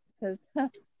pictures because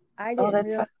I Oh, didn't that's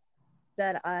realize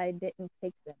that I didn't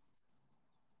take them.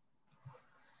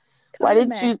 why Kind of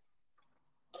didn't mad. you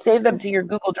save them to your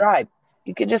Google Drive?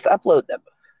 You could just upload them.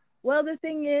 Well, the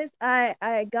thing is,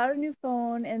 I got a new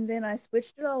phone and then I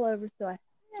switched it all over, so I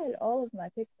had all of my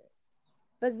pictures.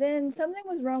 But then something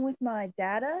was wrong with my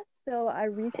data, so I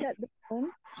reset the phone.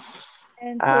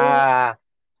 And so Ah,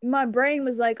 my brain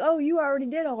was like, "Oh, you already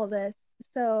did all this."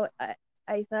 So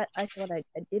I thought I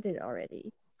did it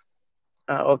already.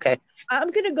 oh, okay.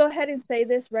 I'm gonna go ahead and say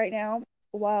this right now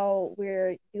while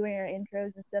we're doing our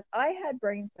intros and stuff. I had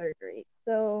brain surgery,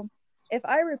 so if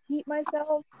I repeat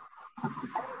myself or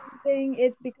anything,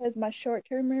 it's because my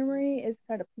short-term memory is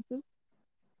kind of poo-poo,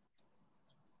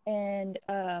 and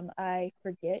I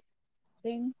forget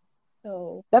things.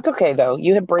 So, That's okay though.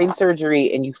 You had brain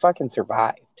surgery and you fucking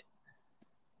survived.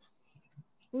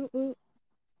 woo woo.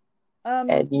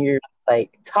 And you're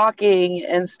like talking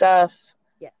and stuff.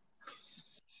 Yeah,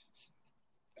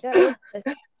 got a little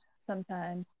pissed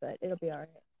sometimes, but it'll be all right.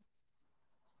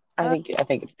 Uh, I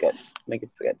think it's good. I think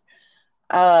it's good.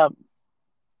 Um,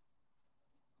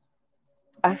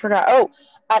 I forgot. Oh,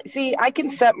 see, I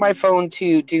can set my phone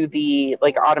to do the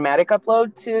like automatic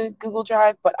upload to Google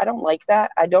Drive, but I don't like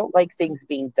that. I don't like things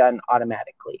being done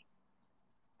automatically.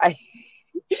 I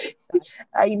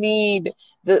I need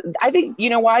the. I think you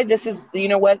know why this is. You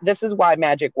know what? This is why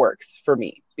magic works for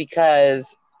me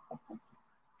because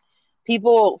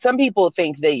some people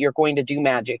think that you're going to do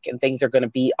magic and things are going to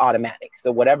be automatic.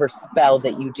 So whatever spell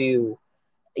that you do,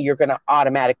 you're going to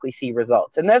automatically see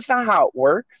results, and that's not how it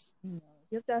works. you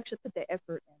you have to actually put the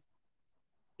effort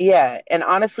in. Yeah, and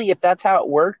honestly, if that's how it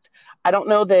worked, I don't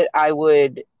know that I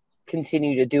would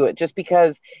continue to do it just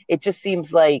because it just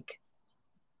seems like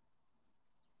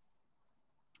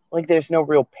there's no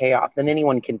real payoff and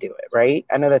anyone can do it, right?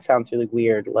 I know that sounds really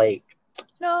weird, like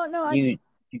No, no, I you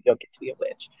you don't get to be a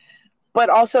witch. But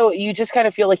also you just kind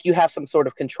of feel like you have some sort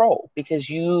of control because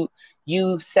you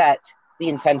set the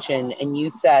intention and you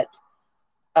set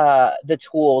the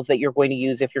tools that you're going to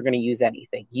use if you're going to use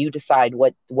anything. You decide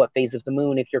what phase of the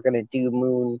moon, if you're going to do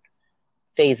moon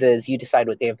phases, you decide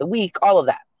what day of the week, all of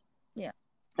that. yeah.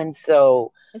 And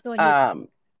so, It's on your um,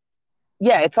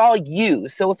 yeah, it's all you.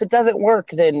 So if it doesn't work,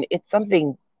 then it's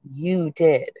something you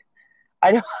did.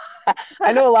 I know,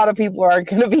 I know a lot of people are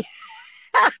going to be.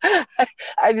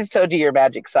 I just told you your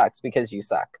magic sucks because you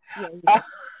suck. yeah, you Uh,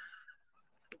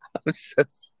 did. so,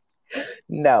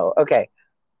 no, okay.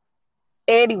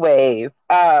 Anyways,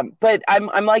 but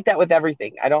I'm like that with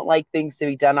everything. I don't like things to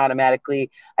be done automatically.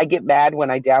 I get mad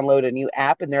when I download a new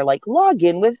app and they're like, log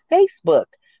in with Facebook.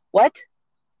 What?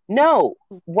 No.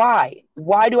 Why?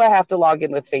 Why do I have to log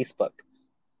in with Facebook?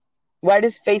 Why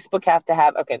does Facebook have to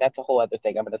have? Okay, that's a whole other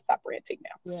thing. I'm going to stop ranting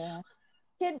Yeah.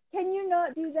 Can you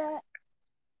not do that?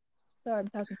 Sorry, I'm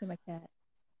talking to my cat.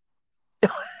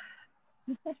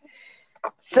 now.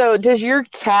 So, does your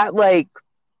cat like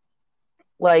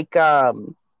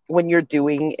when you're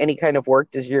doing any kind of work,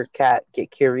 does your cat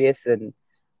get curious and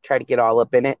try to get all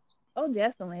up in it? Oh,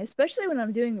 definitely. Especially when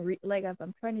I'm doing like if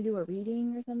I'm trying to do a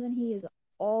reading or something, he is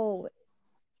always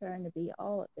trying to be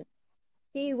all of it.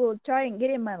 He will try and get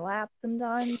in my lap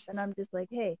sometimes, and I'm just like,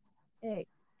 hey, hey,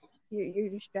 you're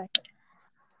distracted.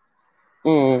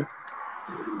 Mm.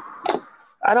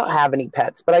 I don't have any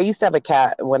pets, but I used to have a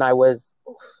cat when I was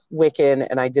Wiccan,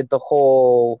 and I did the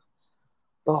whole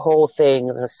thing,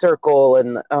 the circle,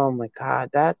 and oh my god,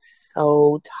 that's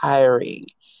so tiring.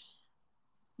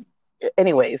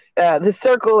 Anyways, the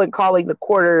circle and calling the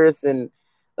quarters and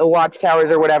the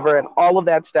watchtowers or whatever, and all of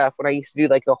that stuff. When I used to do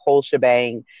like the whole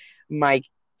shebang, my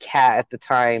cat at the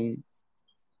time,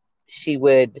 she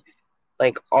would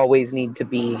like always need to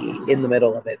be in the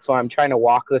middle of it. So I'm trying to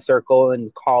walk the circle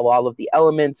and call all of the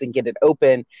elements and get it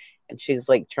open. And she's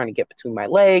like trying to get between my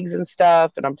legs and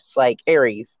stuff. And I'm just like,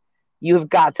 Aries, you have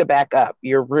got to back up.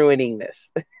 You're ruining this.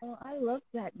 Oh, I love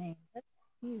that name. That's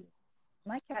cute.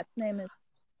 My cat's name is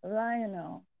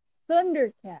Lionel.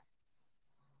 Thundercat.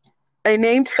 I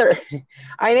named her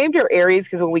I named her Aries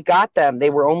because when we got them, they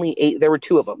were only 8. There were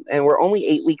 2 of them, and we're only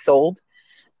 8 weeks old.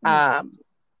 Mm.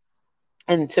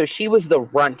 And so she was the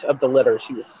runt of the litter.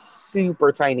 She was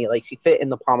super tiny, like she fit in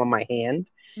the palm of my hand.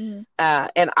 Mm.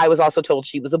 And I was also told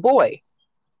she was a boy.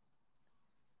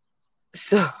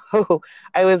 So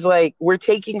I was like, we're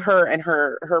taking her and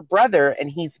her brother, and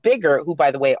he's bigger, who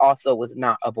by the way also was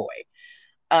not a boy.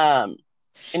 And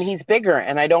he's bigger,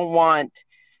 and I don't want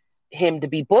him to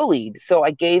be bullied. So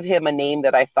I gave him a name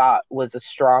that I thought was a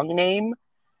strong name.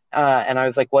 And I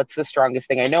was like, what's the strongest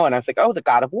thing I know? And I was like, oh, the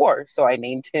god of war. So I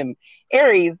named him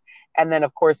Aries. And then,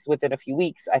 of course, within a few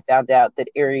weeks, I found out that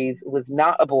Aries was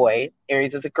not a boy.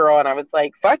 Aries is a girl. And I was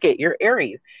like, fuck it, you're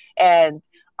Aries. And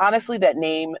honestly, that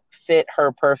name fit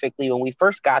her perfectly. When we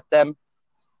first got them,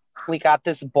 we got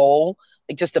this bowl,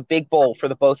 like just a big bowl for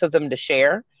the both of them to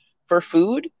share for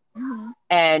food. Mm-hmm.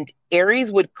 And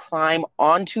Aries would climb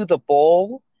onto the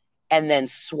bowl and then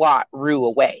swat Rue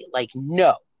away. Like,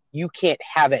 no, you can't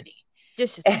have any.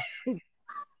 Just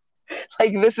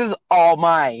Like, this is all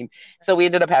mine. So we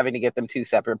ended up having to get them 2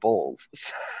 separate bowls.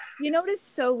 you know what is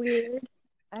so weird?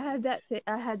 I had that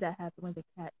happen with a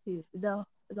cat too. The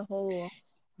whole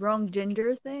wrong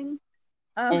gender thing.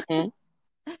 Um, Mm-hmm.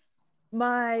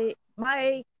 my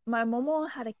momo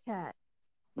had a cat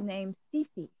named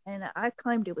Cece, and I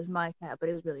claimed it was my cat, but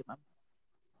it was really my mom's.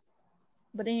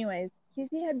 But anyways,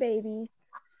 Cece had babies,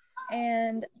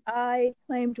 and I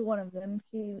claimed one of them.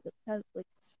 She has like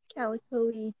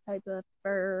calico-y type of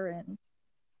fur, and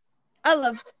I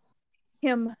loved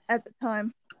him at the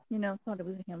time. You know, thought it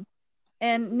was him,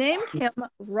 and named him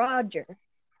Roger.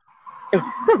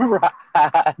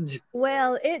 Raj.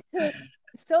 Well, it took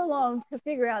so long to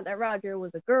figure out that Roger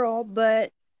was a girl,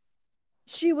 but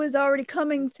she was already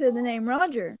coming to the name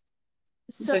Roger.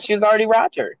 So So she was already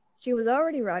Roger. she was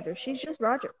already Roger. She's just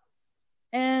Roger.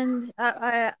 And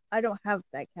I don't have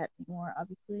that cat anymore,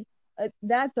 obviously.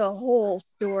 That's a whole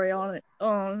story on its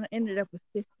own. Ended up with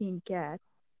 15 cats,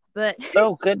 but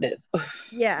Oh, goodness.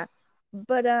 yeah,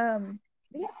 but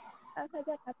yeah, I've had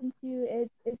that happen too.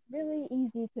 It's really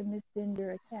easy to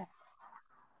misgender a cat.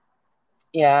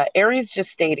 Yeah, Aries just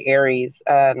stayed Aries,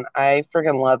 and I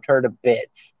freaking loved her to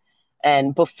bits.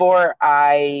 And before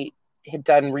I had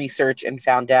done research and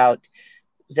found out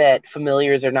that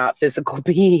familiars are not physical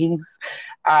beings,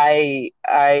 I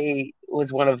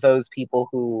was one of those people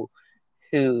who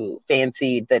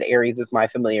fancied that Aries was my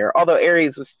familiar. Although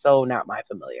Aries was so not my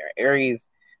familiar. Aries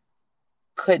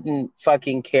couldn't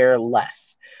fucking care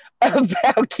less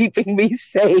about keeping me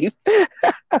safe.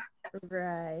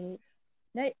 Right.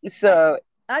 Now, So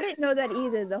I didn't know that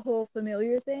either, the whole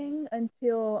familiar thing,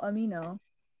 until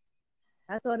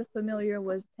I thought a familiar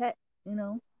was pet, you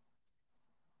know.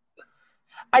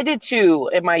 I did too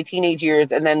in my teenage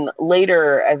years, and then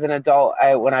later as an adult,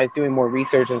 when I was doing more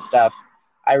research and stuff,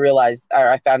 I realized, or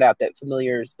I found out that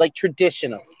familiars, like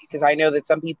traditionally, because I know that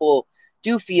some people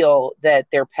do feel that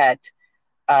their pet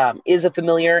is a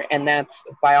familiar, and that's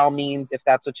by all means, if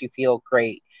that's what you feel,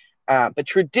 great. But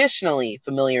traditionally,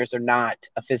 familiars are not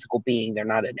a physical being; they're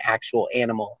not an actual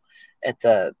animal. It's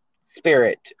a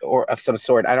spirit or of some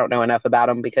sort. I don't know enough about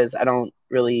them because I don't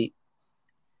really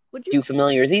Would you do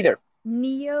familiars either.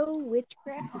 neo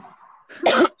witchcraft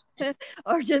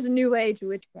or just new age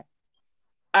witchcraft?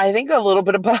 I think a little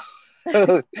bit of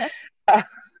both.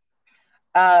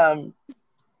 um,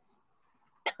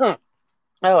 oh,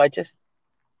 I just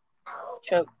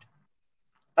choked.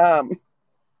 Um,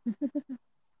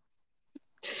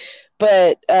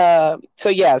 but so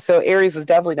yeah, so Aries was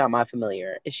definitely not my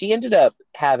familiar. She ended up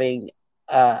having.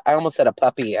 I almost said a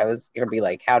puppy. I was gonna be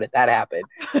like, how did that happen?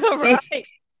 She Right.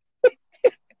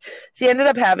 she ended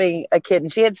up having a kitten.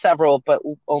 She had several, but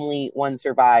only one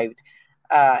survived.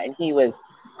 And he was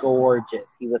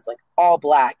gorgeous. He was like all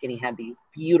black, and he had these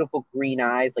beautiful green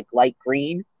eyes, like light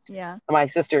green. Yeah. And my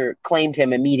sister claimed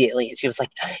him immediately, and she was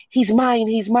like, "He's mine.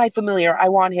 He's my familiar. I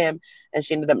want him." And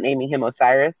she ended up naming him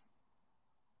Osiris.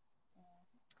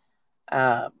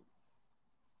 Um,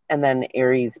 and then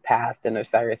Ares passed and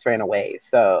Osiris ran away.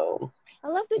 So I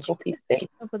love I that you hope he's came safe.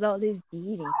 up with all these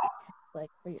deities. Like,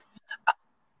 for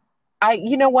your,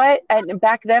 You know what? And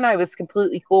back then I was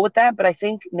completely cool with that, but I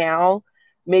think now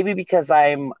maybe because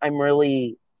I'm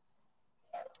really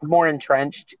more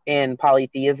entrenched in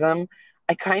polytheism,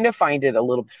 I kind of find it a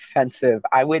little bit offensive.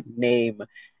 I wouldn't name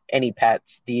any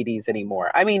pets deities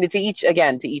anymore. I mean, to each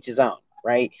his own,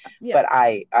 right? yeah, But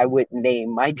I wouldn't name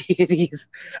my deities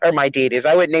or my deities.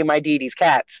 I wouldn't name my deities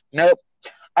cats. Nope.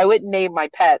 I wouldn't name my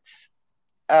pets.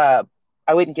 Uh,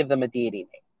 I wouldn't give them a deity name.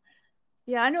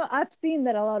 yeah. I know. I've seen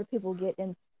that a lot of people get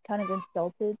kind of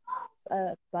insulted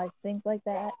by things like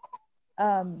that.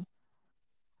 Um,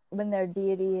 when their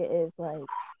deity is like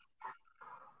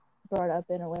brought up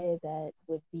in a way that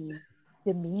would be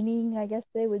demeaning, I guess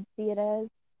they would see it as.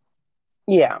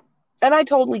 Yeah, and I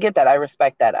totally get that. I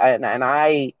respect that, and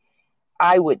I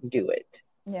wouldn't do it.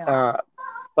 Yeah, Uh,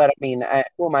 but I mean,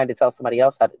 who am I to tell somebody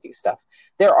else how to do stuff?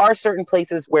 There are certain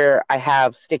places where I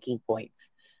have sticking points,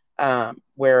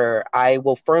 where I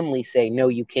will firmly say, no,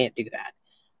 you can't do that,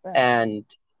 right. and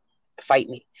fight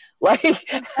me. Like,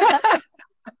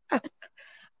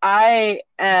 I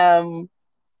am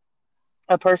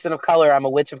a person of color, I'm a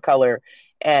witch of color.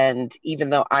 And even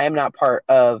though I am not part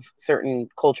of certain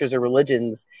cultures or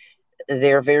religions,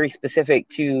 they're very specific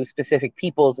to specific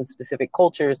peoples and specific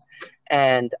cultures.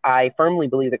 And I firmly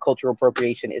believe that cultural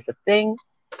appropriation is a thing.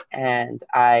 And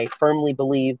I firmly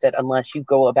believe that unless you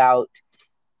go about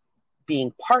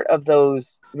being part of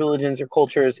those religions or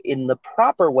cultures in the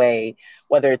proper way,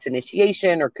 whether it's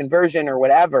initiation or conversion or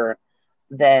whatever,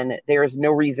 then there is no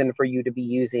reason for you to be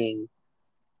using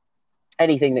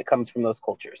anything that comes from those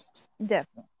cultures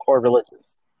Definitely. or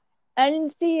religions.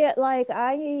 And see it like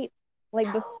like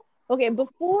okay,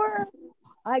 before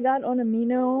I got on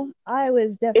amino, I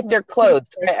was If definitely they're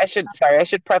clothed, I should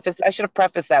have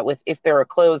prefaced that with if they're a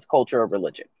closed culture or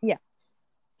religion. yeah.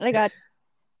 I got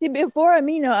see before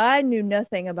amino, I knew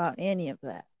nothing about any of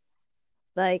that.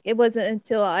 Like it wasn't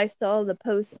until I saw the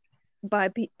posts by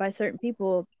certain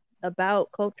people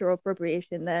about cultural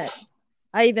appropriation that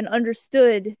I even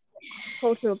understood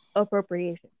cultural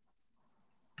appropriation.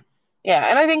 Yeah,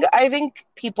 and I think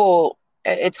people,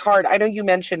 it's hard. I know you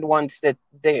mentioned once that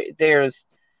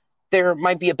there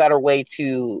might be a better way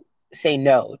to say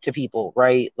no to people,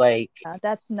 right? Like,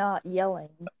 That's not yelling,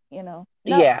 you know,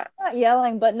 yeah, not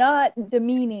yelling, but not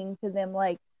demeaning to them,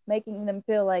 like making them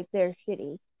feel like they're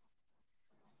shitty.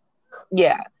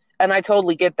 yeah, and I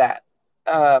totally get that.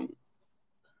 Um,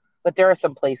 but there are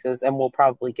some places, and we'll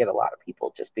probably get a lot of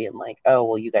people just being like, "Oh,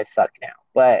 well, you guys suck now."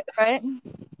 Right?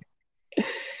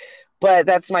 But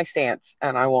that's my stance,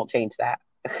 and I won't change that.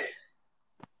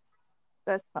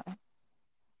 That's fine.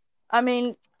 I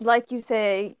mean, like you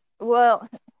say, well,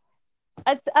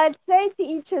 I'd say to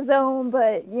each his own,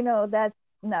 but you know that's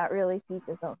not really to each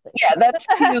his own thing. Yeah, that's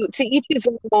to each his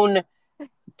own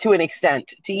to an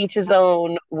extent, to each his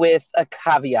own with a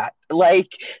caveat.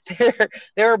 Like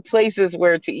there are places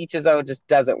where to each his own just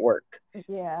doesn't work.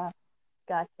 Yeah,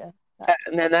 gotcha.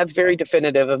 And then that's very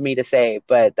definitive of me to say,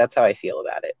 but that's how I feel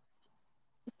about it.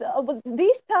 So, but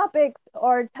these topics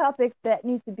are topics that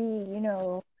need to be, need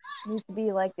to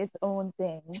be like its own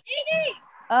thing.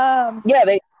 Um, Yeah,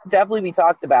 they definitely be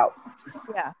talked about.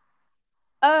 yeah.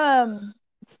 Um,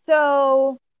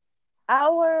 so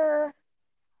our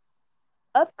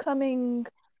upcoming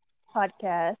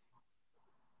podcast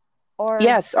or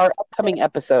Yes, our upcoming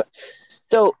episode.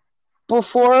 So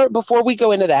before we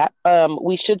go into that,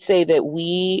 we should say that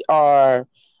we are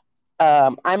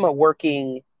I'm a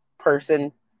working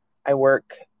person. I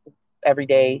work every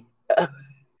day.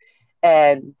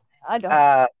 And I don't.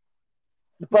 uh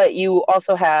but you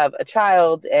also have a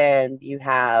child and you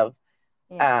have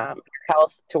Yeah, your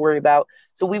health to worry about.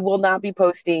 So we will not be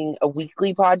posting a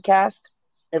weekly podcast,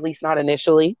 at least not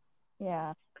initially,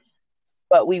 yeah,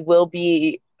 but we will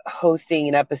be hosting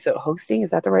an episode. Hosting, is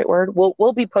that the right word?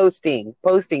 We'll be posting.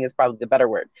 Posting is probably the better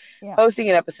word. yeah, Posting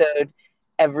an episode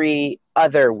every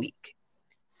other week.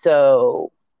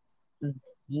 So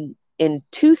in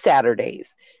 2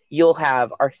 Saturdays, you'll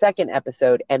have our second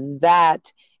episode, and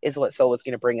that is what Sol was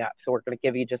going to bring up. So we're going to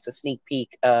give you just a sneak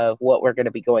peek of what we're going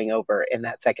to be going over in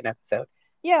that second episode.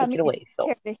 yeah. I Take mean, it you away, Sol.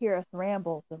 care to hear us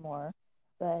ramble some more,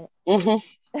 but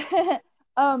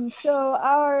Mm-hmm. so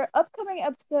our upcoming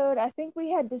episode, I think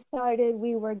we had decided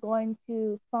we were going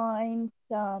to find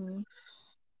some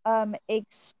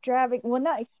extravagant, well,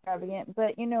 not extravagant,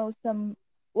 but some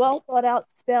well thought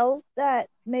out spells that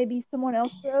maybe someone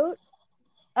else wrote.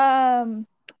 Um,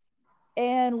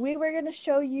 and we were gonna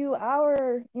show you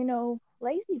our,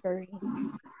 lazy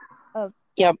version of that.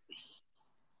 Yep.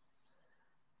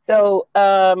 So,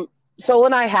 Sol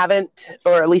and I haven't,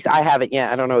 or at least I haven't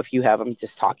yet. I don't know if you have. I'm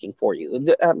just talking for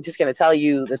you. I'm just going to tell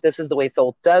you that this is the way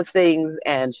Sol does things,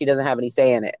 and she doesn't have any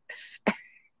say in it.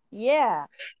 Yeah.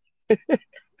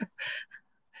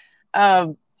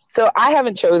 Um, so I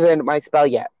haven't chosen my spell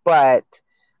yet, but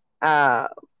uh,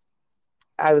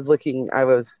 I was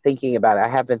thinking about it. I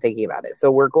have been thinking about it.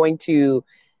 So we're going to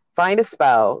find a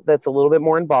spell that's a little bit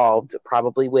more involved,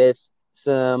 probably with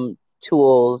some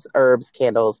tools, herbs,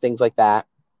 candles, things like that,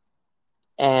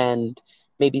 and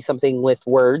maybe something with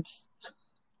words.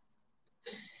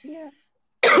 Yeah.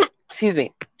 Excuse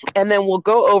me. And then we'll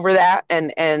go over that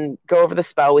and go over the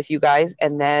spell with you guys,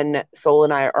 and then Sol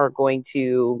and I are going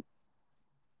to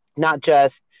not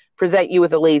just present you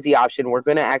with a lazy option. We're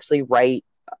going to actually write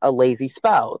a lazy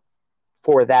spell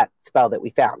for that spell that we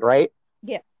found, right?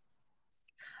 Yeah.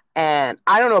 And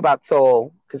I don't know about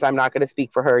Sol because I'm not going to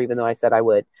speak for her, even though I said I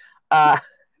would. Uh,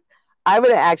 I'm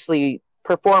going to actually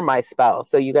perform my spell,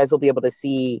 so you guys will be able to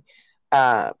see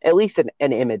at least an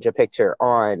image, a picture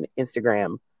on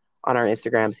Instagram, on our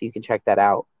Instagram, so you can check that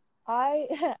out.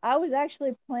 I was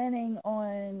actually planning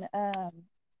on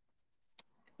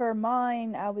for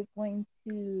mine. I was going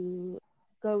to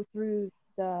go through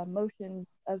the motions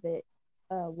of it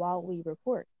while we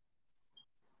record.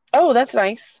 Oh, that's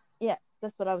nice. Yeah,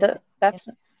 that's what I was thinking. That's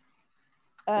nice.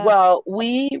 Well,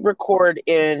 we record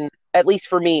in, at least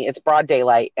for me, it's broad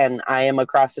daylight, and I am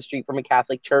across the street from a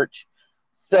Catholic church,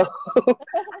 so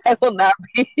I will not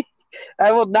be,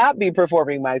 I will not be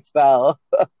performing my spell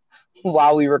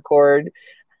while we record,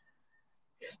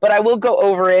 but I will go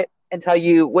over it and tell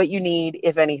you what you need,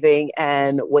 if anything,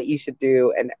 and what you should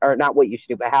do, and or not what you should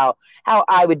do, but how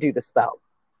I would do the spell.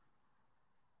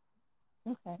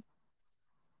 Okay.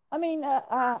 I mean,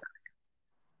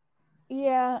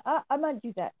 yeah, I might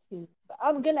do that too. But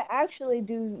I'm gonna actually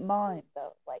do mine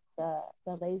though, like the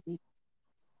lazy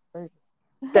version.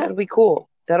 That'll be cool.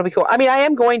 That'll be cool. I mean, I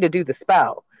am going to do the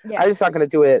spell. Yeah. I'm just not going to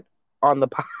do it on the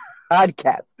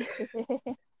podcast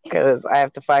because I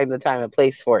have to find the time and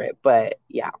place for it. But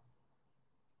yeah,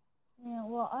 Yeah.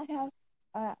 Well, I have.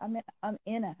 I'm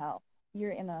in a house.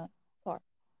 You're in a car.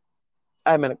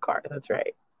 I'm in a car. That's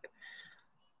right.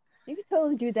 You could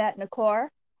totally do that in a car.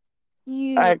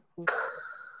 You I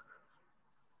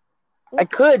I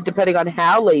could, depending on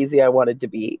how lazy I wanted to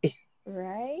be.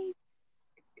 right?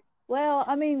 Well,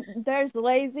 I mean, there's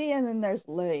lazy and then there's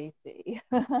lazy.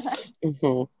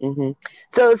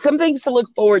 So some things to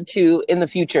look forward to in the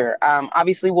future.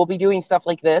 Obviously, we'll be doing stuff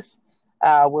like this,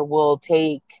 where we'll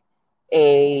take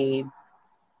a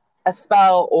a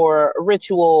spell or a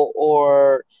ritual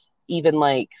or even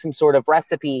like some sort of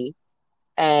recipe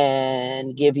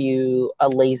and give you a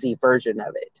lazy version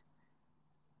of it.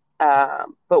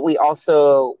 But we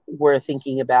also were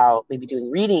thinking about maybe doing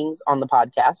readings on the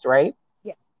podcast, right?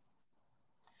 Yeah.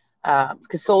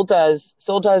 Because Soul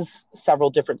does several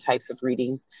different types of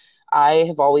readings. I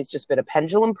have always just been a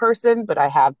pendulum person, but I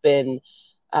have been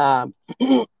um,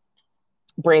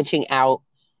 branching out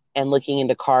and looking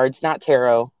into cards, not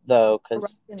tarot though,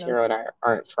 because tarot and I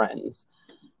aren't friends.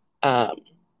 Um,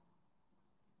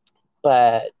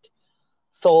 but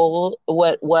Soul,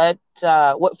 what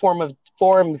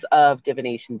forms of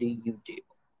divination do you do?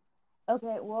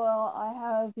 Okay, well, I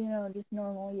have, just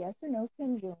normal yes or no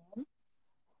pendulum.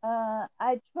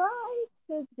 I tried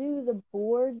to do the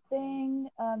board thing.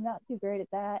 I'm not too great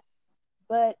at that,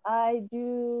 but I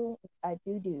do the chakra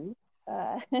reading.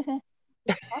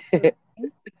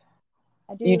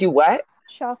 I You do do what?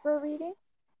 chakra reading,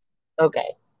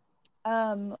 Okay.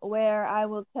 where I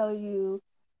will tell you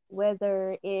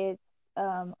whether it's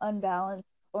unbalanced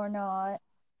or not,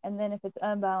 and then if it's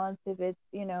unbalanced, if it's,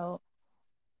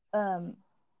 um,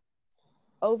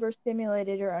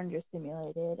 overstimulated or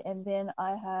understimulated. And then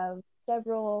I have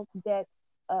several decks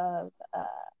of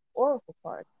oracle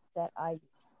cards that I use.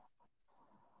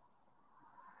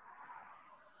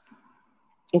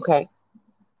 Okay.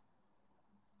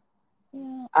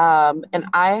 Yeah. And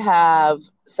I have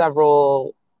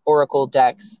several oracle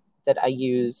decks that I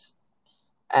use,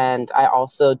 and I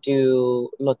also do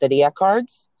loteria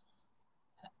cards.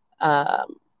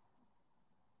 Um,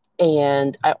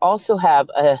 and I also have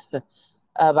a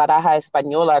baraja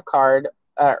española card.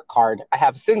 I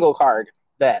have a single card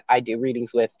that I do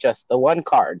readings with, just the one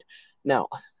card. No,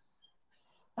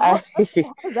 How, I,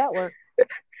 how does that work?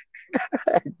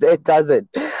 it doesn't.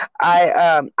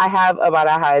 I have a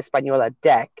baraja española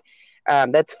deck.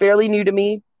 That's fairly new to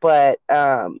me, but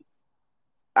I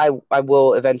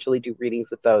will eventually do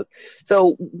readings with those.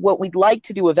 So what we'd like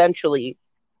to do eventually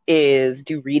is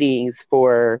do readings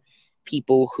for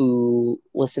people who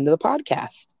listen to the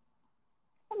podcast.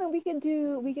 I mean, we can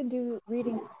do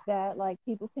readings like that. Like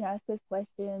people can ask us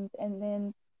questions, and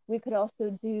then we could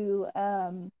also do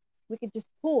we could just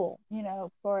pull,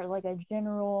 for like a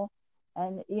general,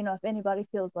 and if anybody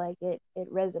feels like it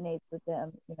resonates with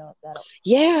them, that'll.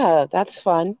 Yeah, that's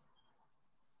fun.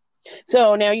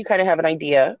 So now you kind of have an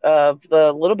idea of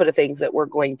the little bit of things that we're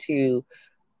going to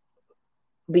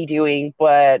be doing,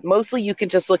 but mostly you can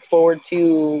just look forward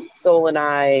to Soul and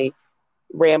I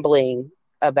rambling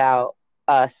about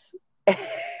us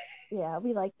Yeah,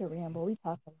 we like to ramble. We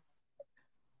talk a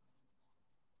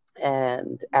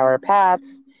and our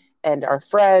paths and our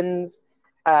friends,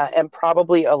 and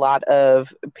probably a lot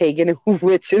of pagan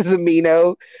witches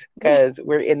amino lot. because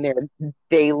we're in there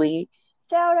daily.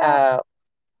 Shout out. Uh,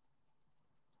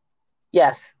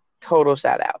 yes, total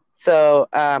shout out. So,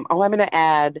 I'm going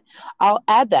to I'll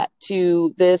add that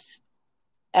to this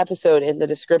episode in the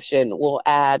description. We'll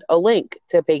add a link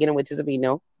to Pagan and Witches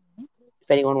Amino if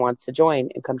anyone wants to join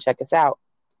and come check us out.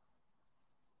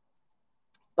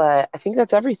 But I think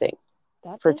that's everything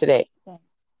That for is today. everything.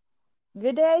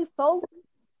 Good day, folks.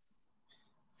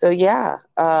 So yeah,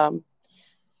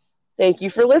 thank you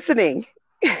for listening.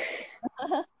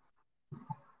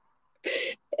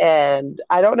 And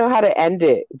I don't know how to end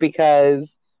it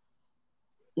because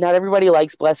not everybody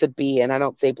likes Blessed Be, and I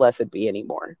don't say Blessed Be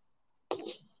anymore.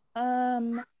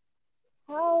 um,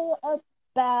 how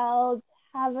about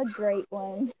have a great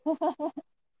one?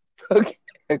 Okay.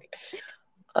 Okay.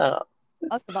 Uh,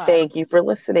 Okay, bye. Thank you for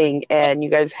listening, and you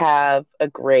guys have a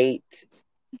great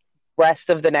rest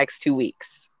of the next 2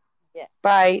 weeks. Yeah.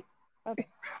 Bye. Bye.